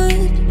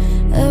could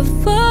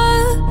ever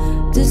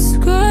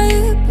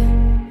describe.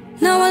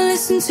 Now I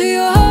listen to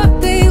your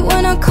heartbeat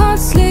when I can't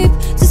sleep,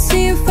 to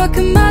see if I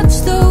can match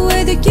the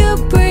way that you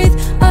breathe.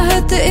 I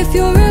heard that if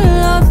you're in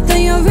love,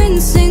 then you're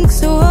in sync.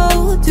 So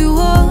I'll do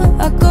what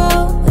I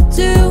gotta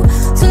do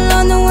to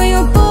learn the way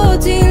your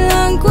body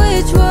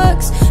language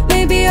works.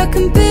 Maybe I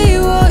can be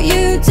what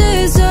you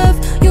deserve.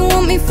 You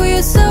want me for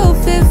yourself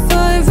if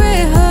I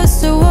rehearse.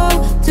 So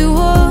I'll do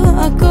what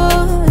I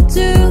gotta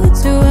do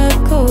to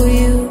echo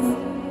you.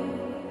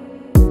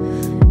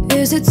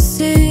 Is it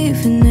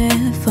deceiving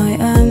if I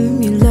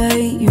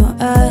emulate your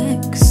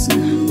ex?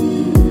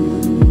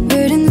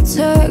 Reading the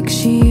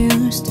text you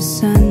used to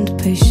send,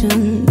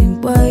 patiently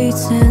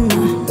waiting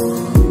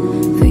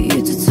for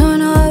you to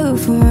turn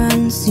over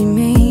and see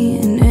me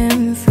in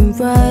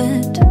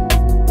infrared.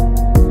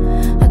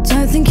 I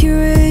don't think you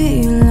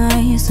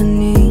realize I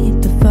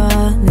need the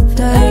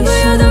validation.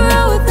 Every other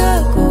hour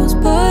that goes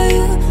by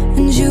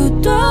and you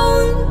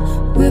don't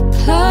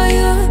reply,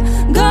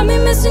 got me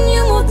missing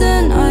you more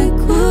than I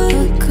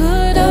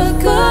could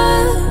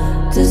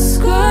ever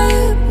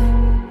describe.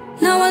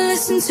 Now I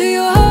listen to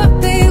your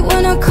heartbeat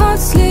when I can't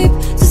sleep,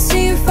 to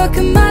see if I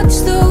can match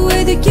the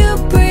way that you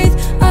breathe.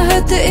 I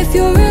heard that if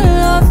you're in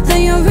love,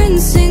 then you're in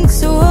sync.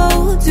 So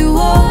I'll do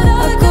what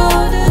I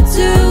gotta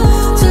do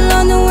to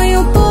learn the way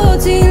your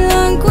body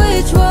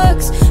language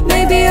works.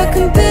 Maybe I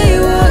can be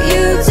what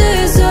you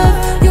deserve.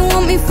 You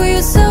want me for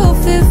yourself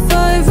if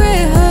I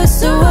rehearse.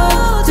 So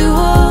I'll do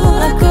what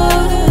I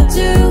gotta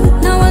do.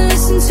 Now I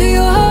listen to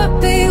your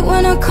heartbeat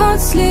when I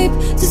can't sleep,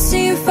 to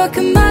see if I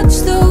can match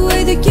the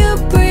way that you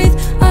breathe.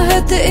 I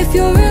heard that if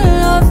you're in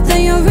love,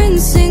 then you're in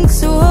sync.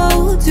 So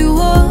I'll do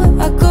what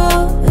I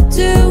gotta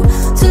do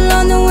to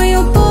learn the way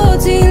your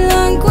body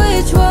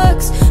language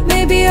works.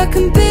 Maybe I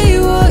can be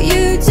what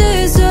you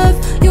deserve.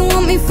 You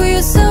want me for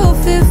yourself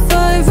if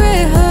I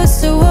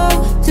rehearse. So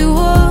I'll do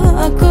what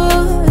I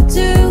gotta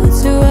do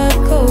to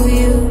echo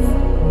you.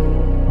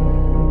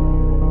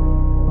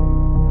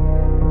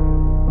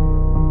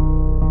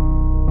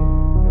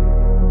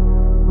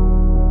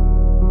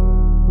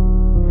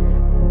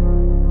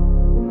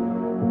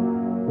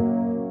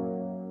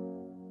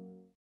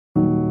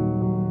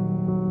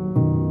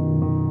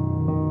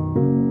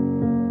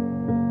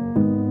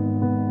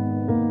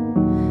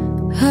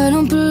 I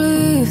don't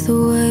believe the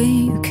way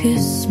you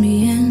kiss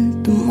me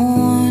in the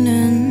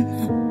morning.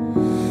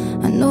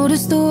 I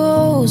notice the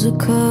walls are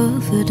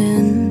covered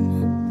in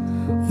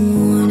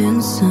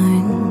warning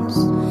signs.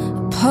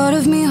 A part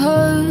of me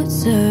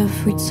hurts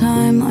every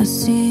time I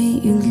see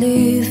you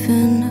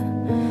leaving.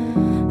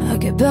 I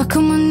get back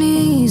on my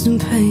knees and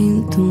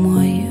paint them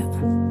white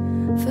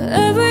for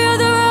every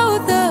other hour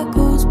that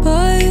goes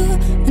by,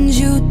 and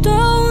you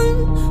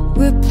don't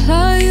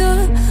reply.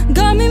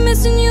 Got me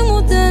missing you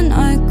more than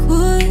I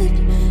could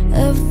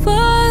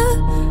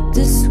ever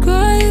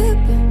describe.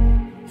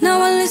 Now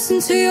I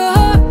listen to your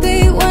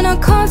heartbeat when I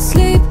can't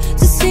sleep,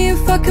 to see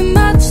if I can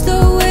match the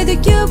way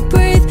that you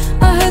breathe.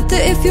 I heard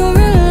that if you're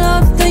in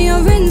love, then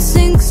you're in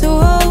sync. So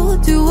I'll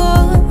do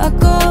what I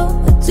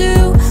gotta do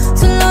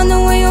to learn the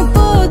way your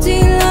body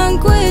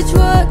language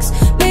works.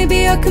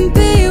 Maybe I can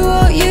be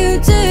what you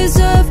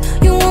deserve.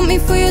 You want me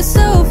for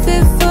yourself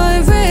if I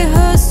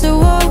rehearse.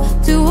 So I'll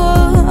do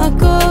what I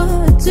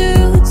gotta do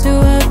to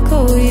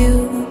echo you.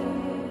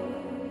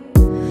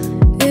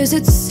 Is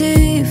it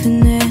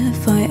deceiving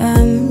if I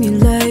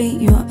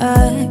emulate your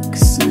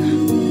ex?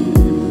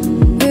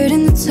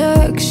 Reading the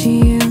text you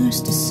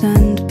used to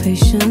send,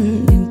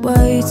 patiently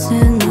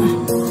waiting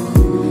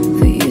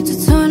for you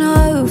to turn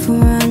over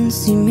and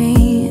see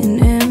me in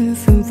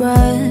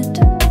infrared.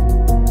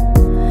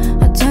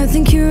 I don't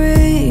think you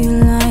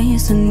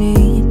realize I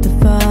need the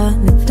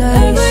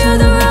validation. Every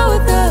other hour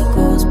that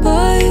goes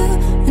by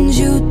and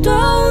you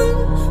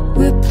don't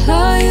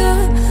reply,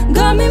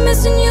 got me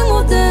missing you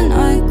more than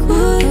I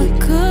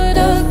could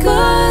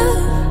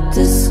ever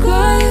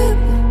describe.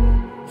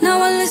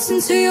 Now I listen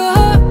to your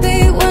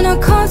heartbeat when I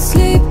can't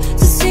sleep,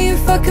 to see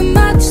if I can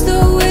match the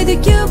way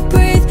that you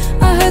breathe.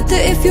 I heard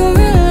that if you're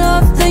in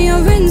love, then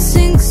you're in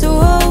sync. So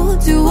I'll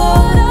do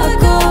what I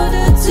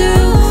gotta do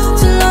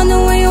to learn the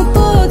way your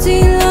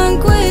body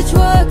language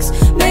works.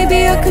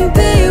 Maybe I can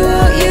be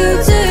what you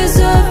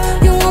deserve.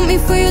 You want me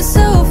for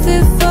yourself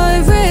if I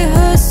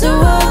rehearse. So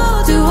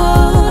I'll do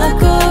what I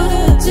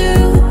gotta do.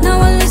 Now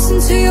I listen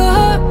to your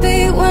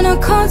heartbeat when I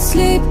can't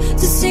sleep,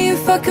 to see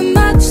if I can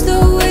match the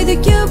way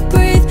that you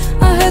breathe.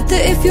 I heard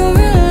that if you're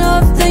in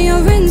love, then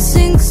you're in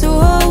sync. So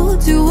I'll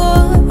do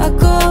what I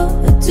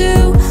gotta do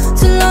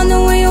to learn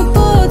the way your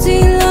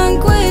body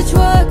language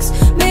works.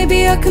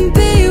 Maybe I can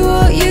be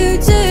what you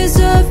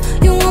deserve.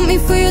 You want me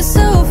for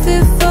yourself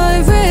if I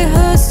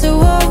rehearse, so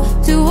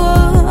I'll do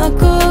what I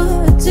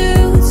gotta do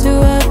to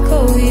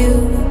echo you.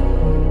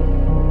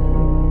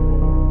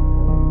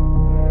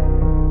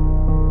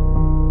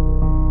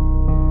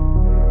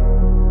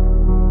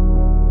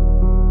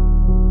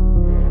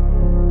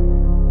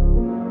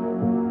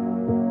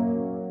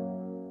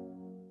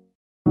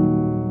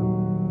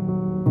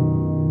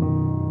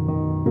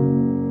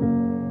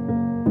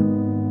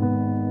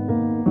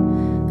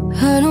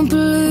 I don't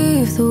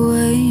believe the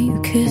way you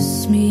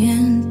kiss me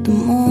in the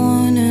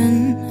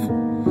morning.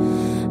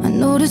 I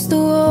notice the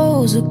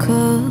walls are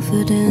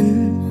covered in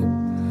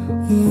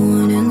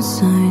warning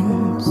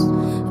signs.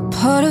 A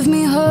part of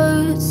me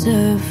hurts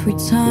every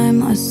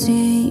time I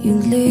see you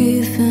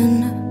leaving.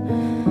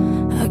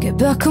 I get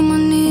back on my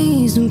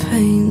knees and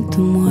paint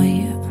them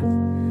white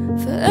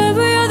for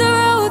every other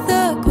hour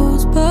that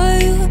goes by,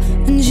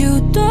 and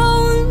you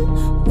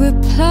don't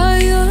reply.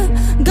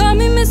 Got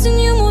me missing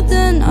you more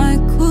than I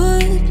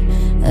could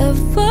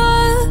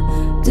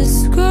ever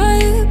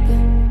describe.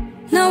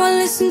 Now I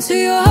listen to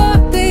your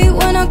heartbeat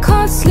when I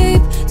can't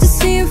sleep, to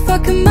see if I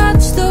can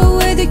match the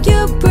way that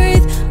you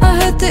breathe. I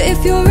heard that if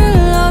you're in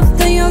love,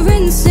 then you're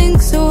in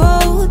sync, so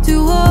I'll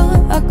do what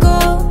I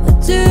gotta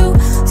do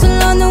to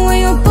learn the way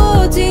your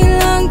body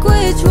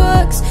language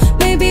works.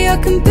 Maybe I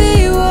can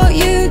be what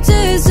you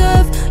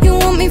deserve. You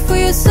want me for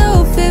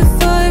yourself if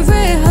I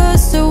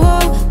rehearse, so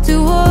I'll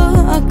do what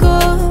I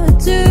gotta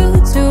do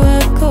to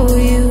echo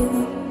you.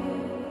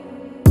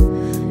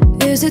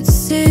 Is it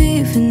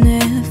deceiving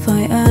if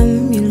I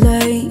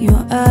emulate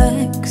your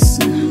ex?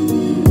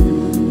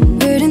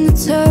 Reading the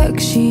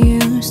text she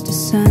used to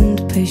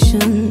send,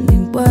 patiently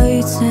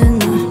waiting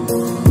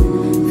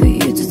for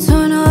you to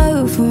turn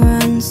over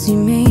and see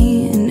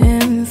me in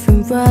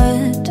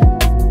infrared.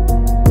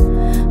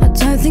 I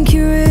don't think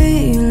you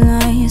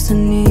realize I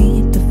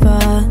need the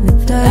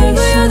validation.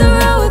 Every other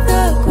hour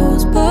that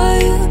goes by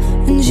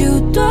and you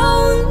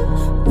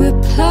don't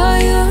reply,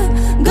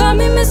 got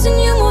me missing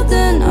you more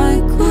than I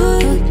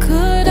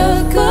could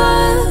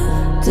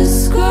ever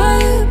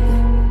describe.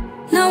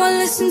 Now I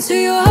listen to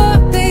your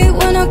heartbeat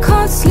when I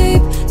can't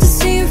sleep, to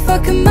see if I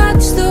can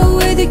match the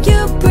way that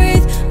you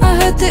breathe. I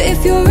heard that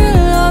if you're in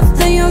love,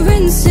 then you're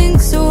in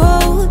sync, so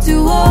I'll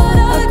do what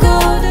I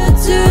gotta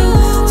do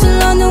to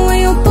learn the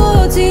way your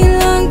body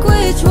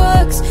language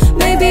works.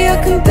 Maybe I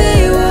can be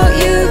what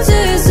you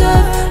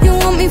deserve. You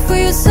want me for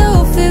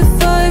yourself if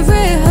I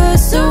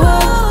rehearse, so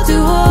I'll do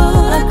what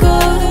I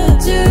gotta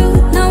do.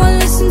 Now I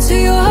listen to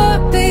your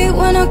heartbeat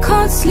when I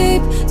can't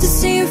sleep, to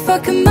see if I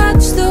can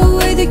match the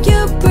way that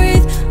you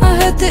breathe. I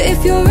heard that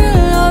if you're in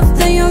love,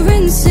 then you're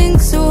in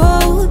sync, so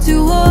I'll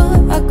do what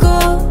I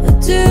gotta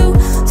do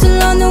to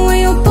learn the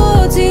way your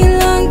body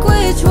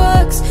language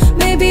works.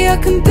 Maybe I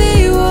can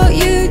be what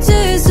you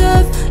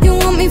deserve. You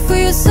want me for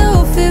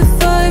yourself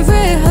if I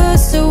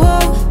rehearse, so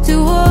I'll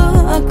do what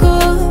I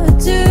gotta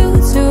do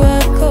to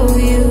echo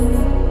you.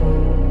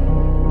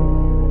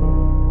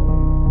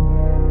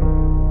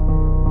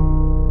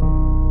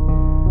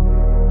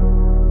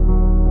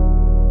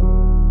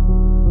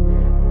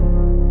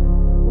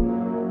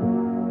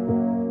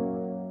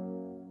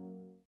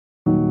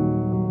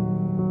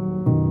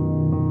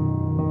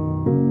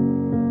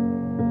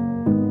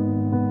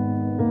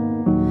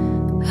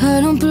 I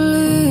don't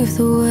believe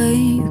the way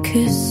you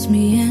kiss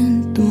me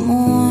in the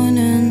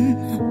morning.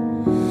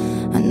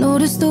 I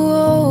notice the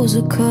walls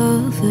are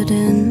covered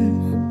in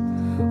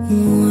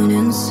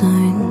warning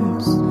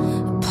signs.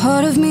 A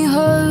part of me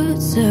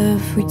hurts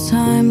every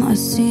time I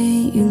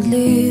see you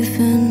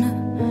leaving.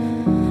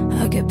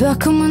 I get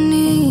back on my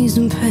knees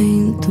and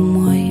paint them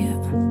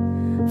white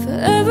for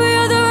every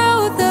other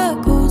hour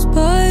that goes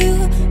by,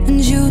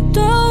 and you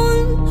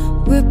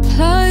don't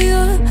reply.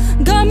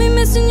 Got me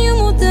missing you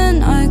more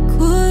than I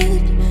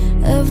could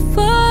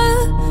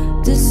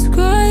ever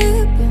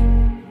describe.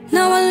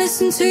 Now I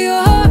listen to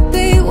your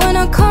heartbeat when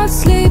I can't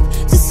sleep,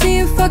 to see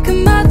if I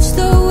can match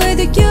the way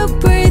that you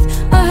breathe.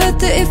 I heard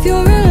that if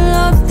you're in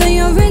love, then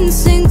you're in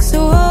sync,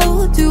 so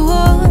I'll do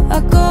what I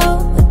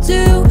gotta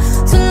do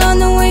to learn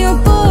the way your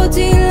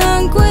body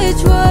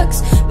language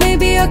works.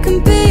 Maybe I can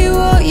be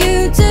what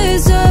you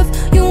deserve.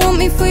 You want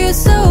me for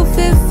yourself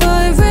if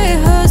I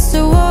rehearse,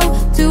 so I'll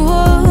do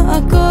what I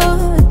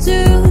gotta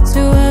do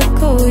to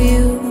echo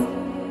you.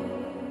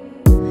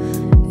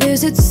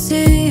 Is it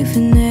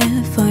deceiving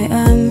if I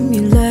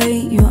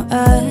emulate your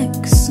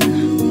ex?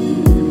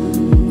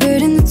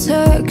 Reading the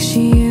text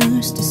she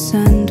used to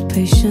send,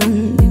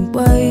 patiently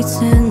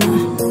waiting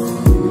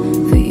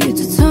for you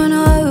to turn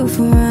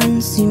over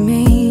and see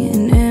me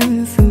in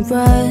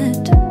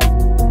infrared.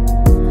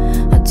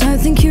 I don't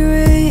think you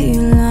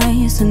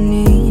realize I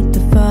need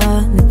the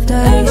validation.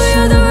 Every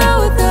other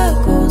hour that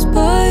goes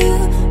by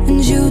and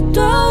you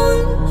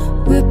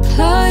don't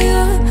reply,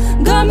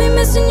 got me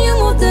missing you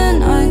more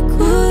than I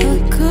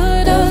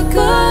could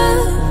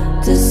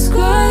ever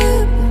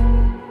describe.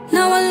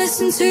 Now I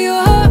listen to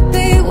your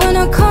heartbeat when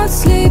I can't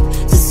sleep,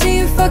 to see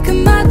if I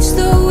can match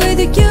the way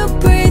that you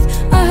breathe.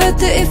 I heard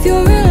that if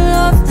you're in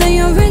love, then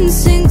you're in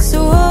sync,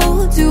 so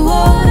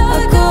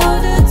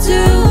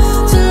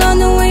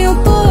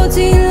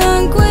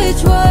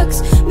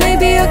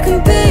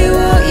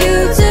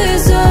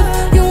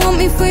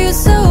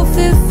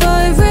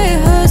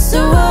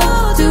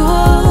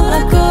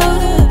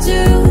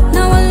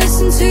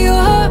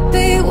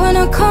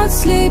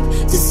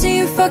to see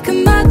if I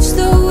can match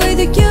the way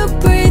that you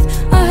breathe.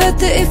 I heard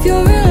that if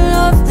you're in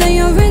love, then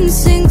you're in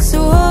sync. So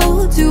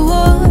I'll do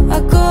what I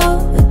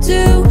gotta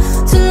do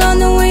to learn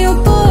the way your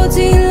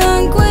body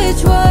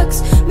language works.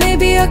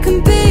 Maybe I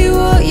can be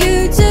what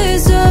you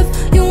deserve.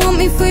 You want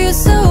me for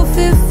yourself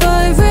if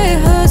I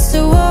rehearse.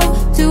 So I'll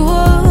do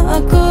what I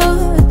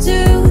gotta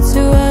do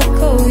to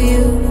echo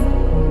you.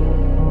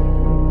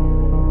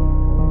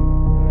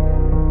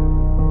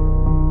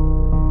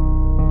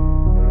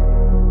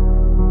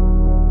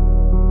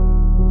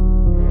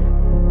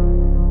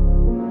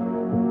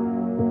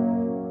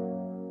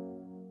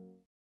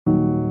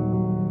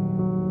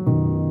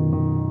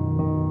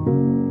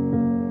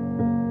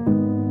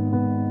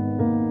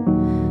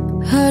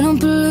 I don't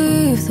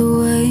believe the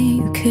way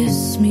you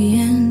kiss me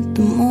in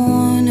the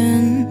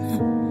morning.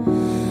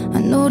 I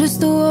notice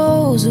the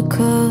walls are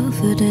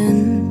covered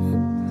in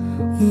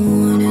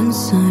warning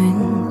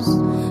signs.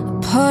 A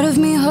part of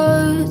me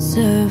hurts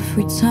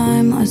every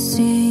time I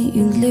see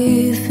you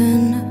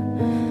leaving.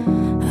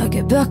 I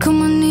get back on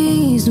my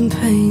knees and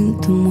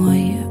paint them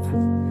white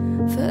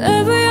for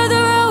every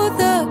other hour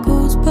that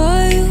goes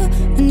by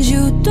and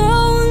you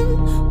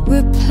don't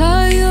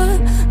reply.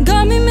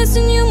 Got me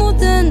missing you more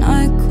than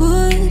I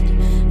could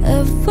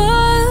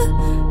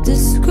ever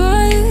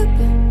describe.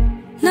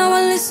 Now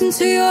I listen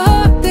to your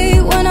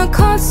heartbeat when I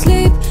can't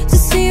sleep, to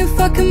see if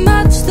I can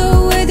match the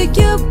way that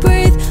you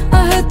breathe.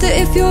 I heard that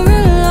if you're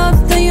in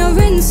love, then you're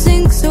in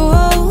sync. So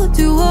I'll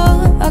do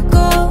what I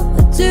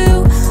gotta do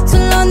to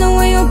learn the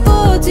way your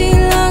body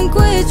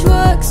language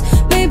works.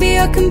 Maybe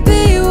I can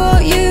be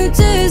what you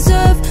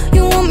deserve.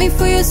 You want me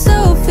for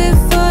yourself if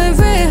I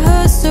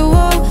rehearse. So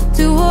I'll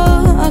do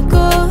what I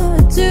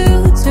gotta do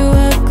to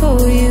echo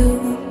you.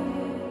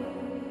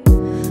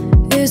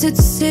 Is it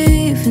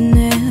deceiving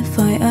if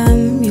I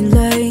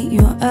emulate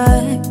your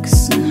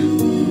ex?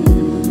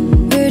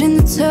 Reading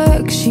the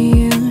text you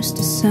used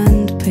to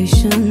send,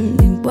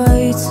 patiently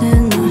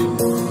waiting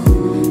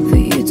for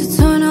you to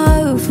turn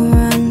over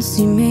and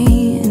see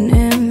me in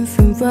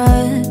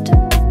infrared.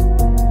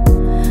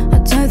 I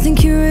don't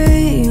think you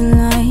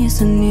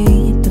realize I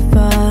need the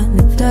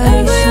validation.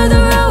 Every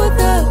other hour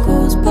that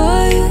goes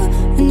by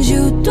and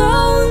you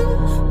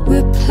don't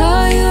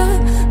reply.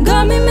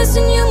 Got me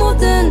missing you more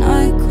than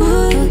I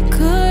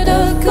could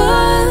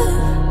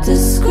ever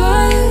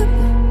describe.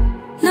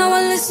 Now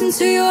I listen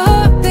to your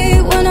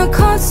heartbeat when I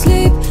can't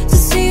sleep, to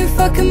see if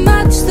I can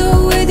match the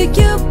way that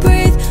you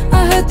breathe.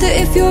 I heard that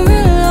if you're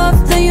in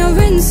love, then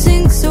you're in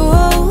sync. So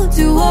I'll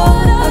do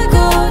what I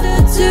gotta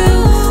do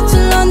to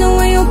learn the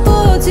way your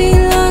body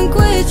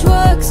language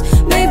works.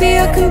 Maybe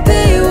I can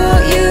be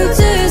what you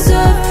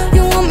deserve.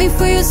 You want me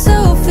for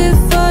yourself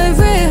if I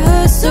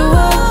rehearse. So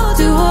I'll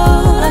do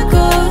what I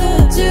gotta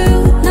do.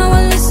 Now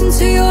I listen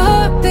to your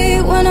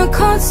heartbeat when I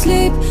can't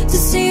sleep, to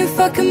see if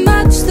I can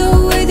match the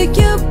way that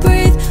you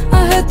breathe.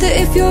 I heard that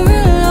if you're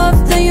in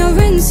love, then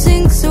you're in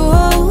sync. So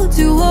I'll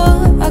do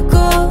what I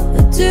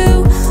gotta do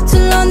to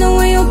learn the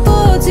way your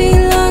body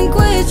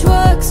language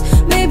works.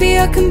 Maybe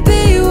I can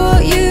be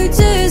what you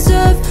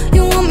deserve.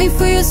 You want me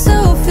for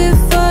yourself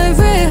if I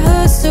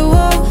rehearse. So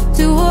I'll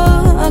do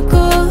what I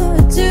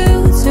gotta do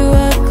to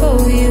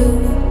echo you.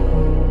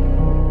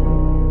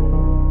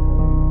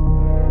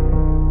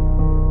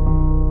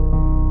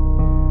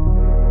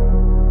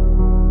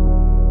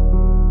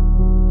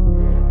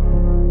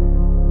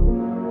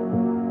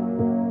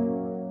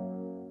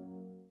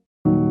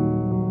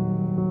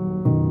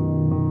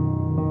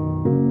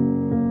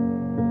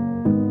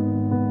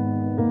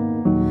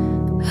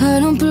 I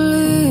don't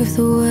believe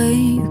the way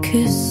you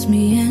kiss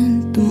me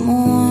in the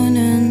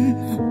morning.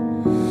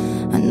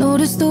 I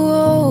notice the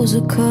walls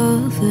are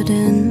covered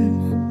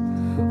in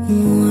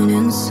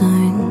warning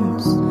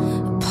signs.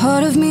 A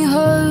part of me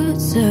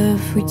hurts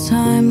every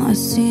time I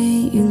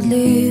see you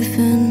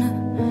leaving.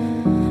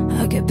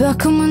 I get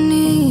back on my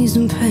knees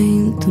and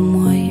paint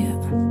them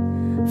white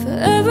for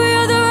every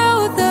other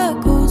hour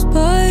that goes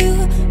by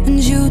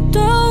and you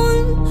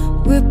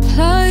don't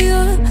reply.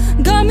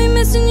 Got me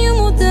missing you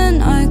more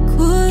than I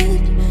could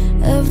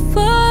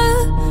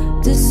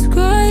ever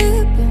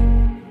describe.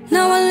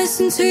 Now I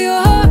listen to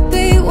your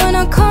heartbeat when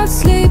I can't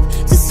sleep,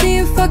 to see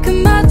if I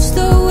can match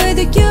the way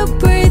that you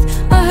breathe.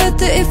 I heard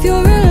that if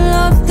you're in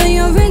love, then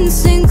you're in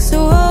sync.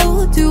 So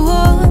I'll do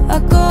what I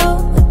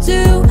gotta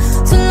do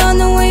to learn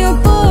the way your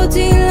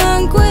body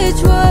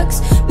language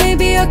works.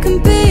 Maybe I can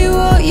be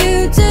what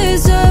you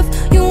deserve.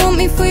 You want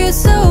me for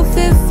yourself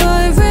if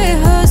I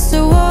rehearse.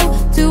 So I'll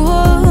do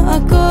what I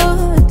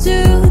gotta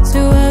do to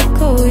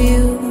echo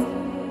you.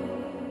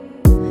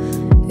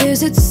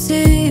 Is it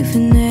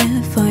deceiving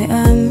if I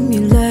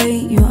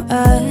emulate your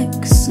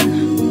ex?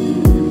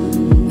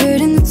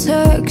 Reading the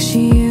text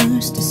you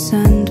used to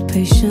send,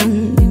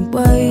 patiently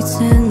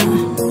waiting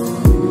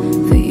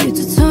for you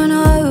to turn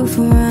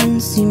over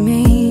and see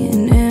me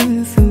in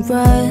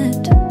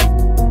infrared.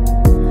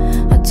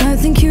 I don't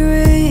think you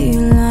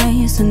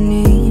realize I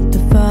need the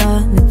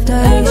validation.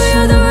 Every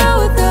other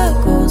hour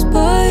that goes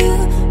by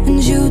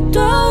and you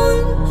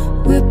don't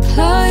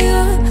reply.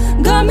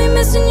 Got me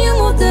missing you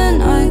more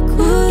than I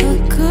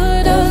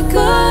could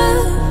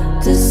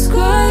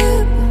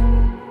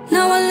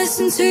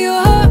to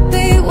your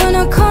heartbeat when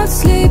I can't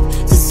sleep,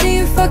 to see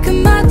if I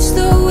can match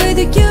the way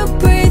that you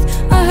breathe.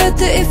 I heard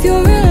that if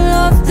you're in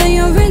love, then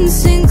you're in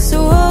sync.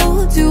 So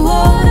I'll do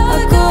what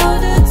I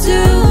gotta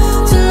do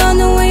to learn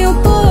the way your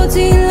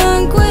body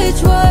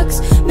language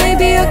works.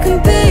 Maybe I can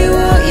be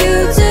what you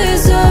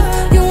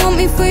deserve. You want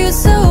me for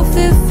yourself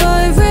if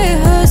I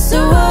rehearse. So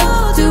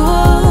I'll do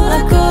what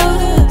I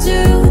gotta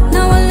do.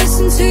 Now I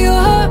listen to your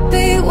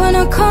heartbeat when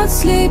I can't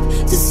sleep,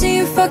 to see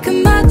if I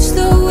can match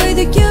the way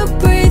that you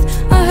breathe.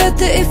 I heard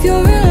that if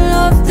you're in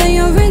love, then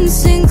you're in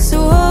sync.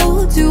 So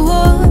I'll do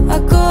what I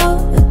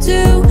gotta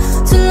do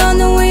to learn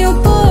the way your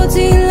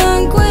body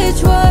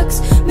language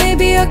works.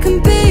 Maybe I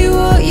can be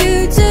what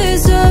you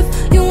deserve.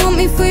 You want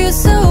me for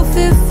yourself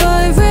if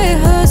I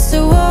rehearse.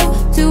 So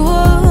I'll do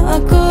what I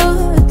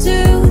gotta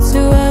do to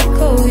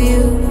echo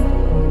you.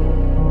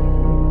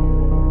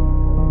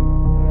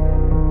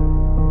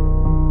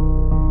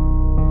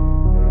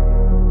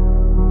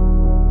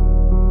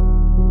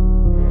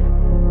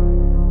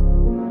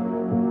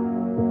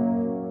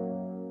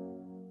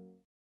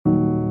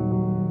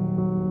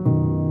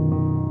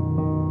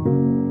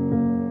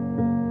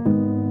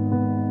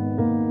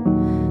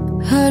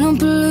 I don't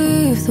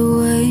believe the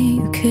way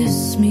you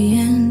kiss me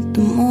in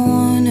the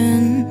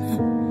morning.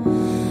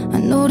 I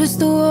notice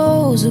the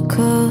walls are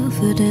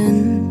covered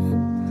in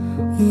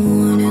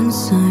warning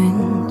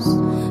signs.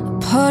 A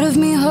part of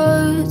me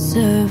hurts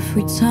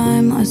every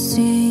time I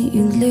see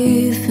you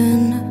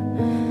leaving.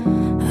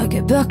 I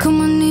get back on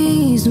my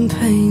knees and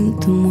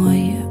paint them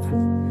white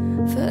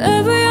for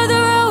every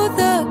other hour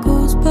that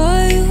goes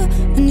by,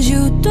 and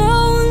you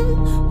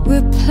don't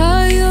reply.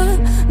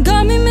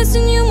 Got me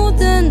missing you more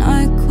than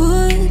I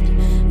could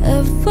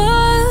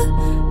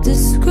ever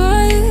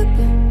describe.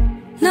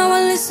 Now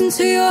I listen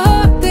to your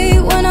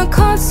heartbeat when I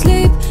can't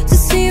sleep, to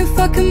see if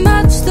I can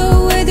match the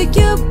way that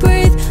you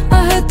breathe.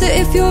 I heard that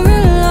if you're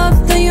in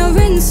love, then you're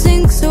in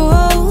sync. So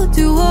I'll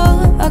do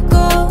what I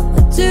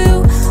gotta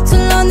do to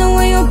learn the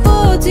way your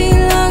body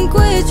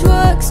language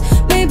works.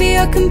 Maybe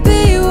I can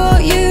be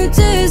what you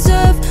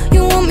deserve.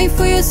 You want me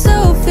for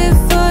yourself if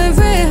I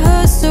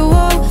rehearse. So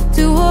I'll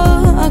do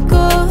what I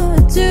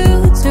gotta do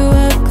to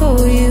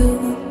echo you.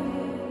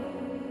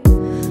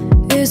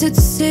 Is it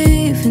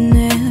deceiving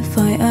if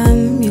I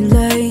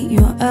emulate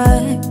your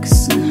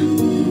ex?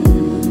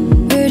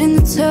 Reading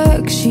the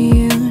text she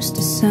used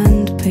to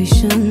send,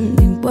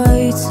 patiently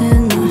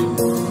waiting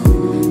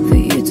for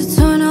you to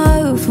turn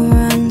over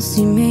and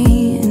see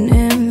me in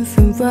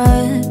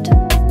infrared.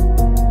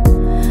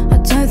 I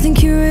don't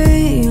think you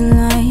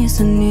realize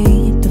I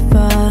need the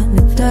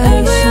validation.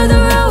 Every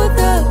other hour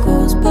that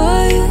goes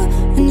by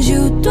and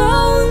you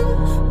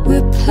don't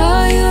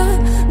reply,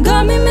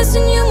 got me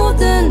missing you more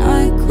than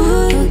I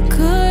could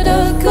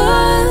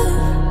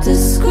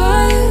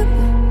describe.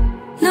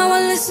 Now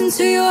I listen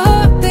to your heart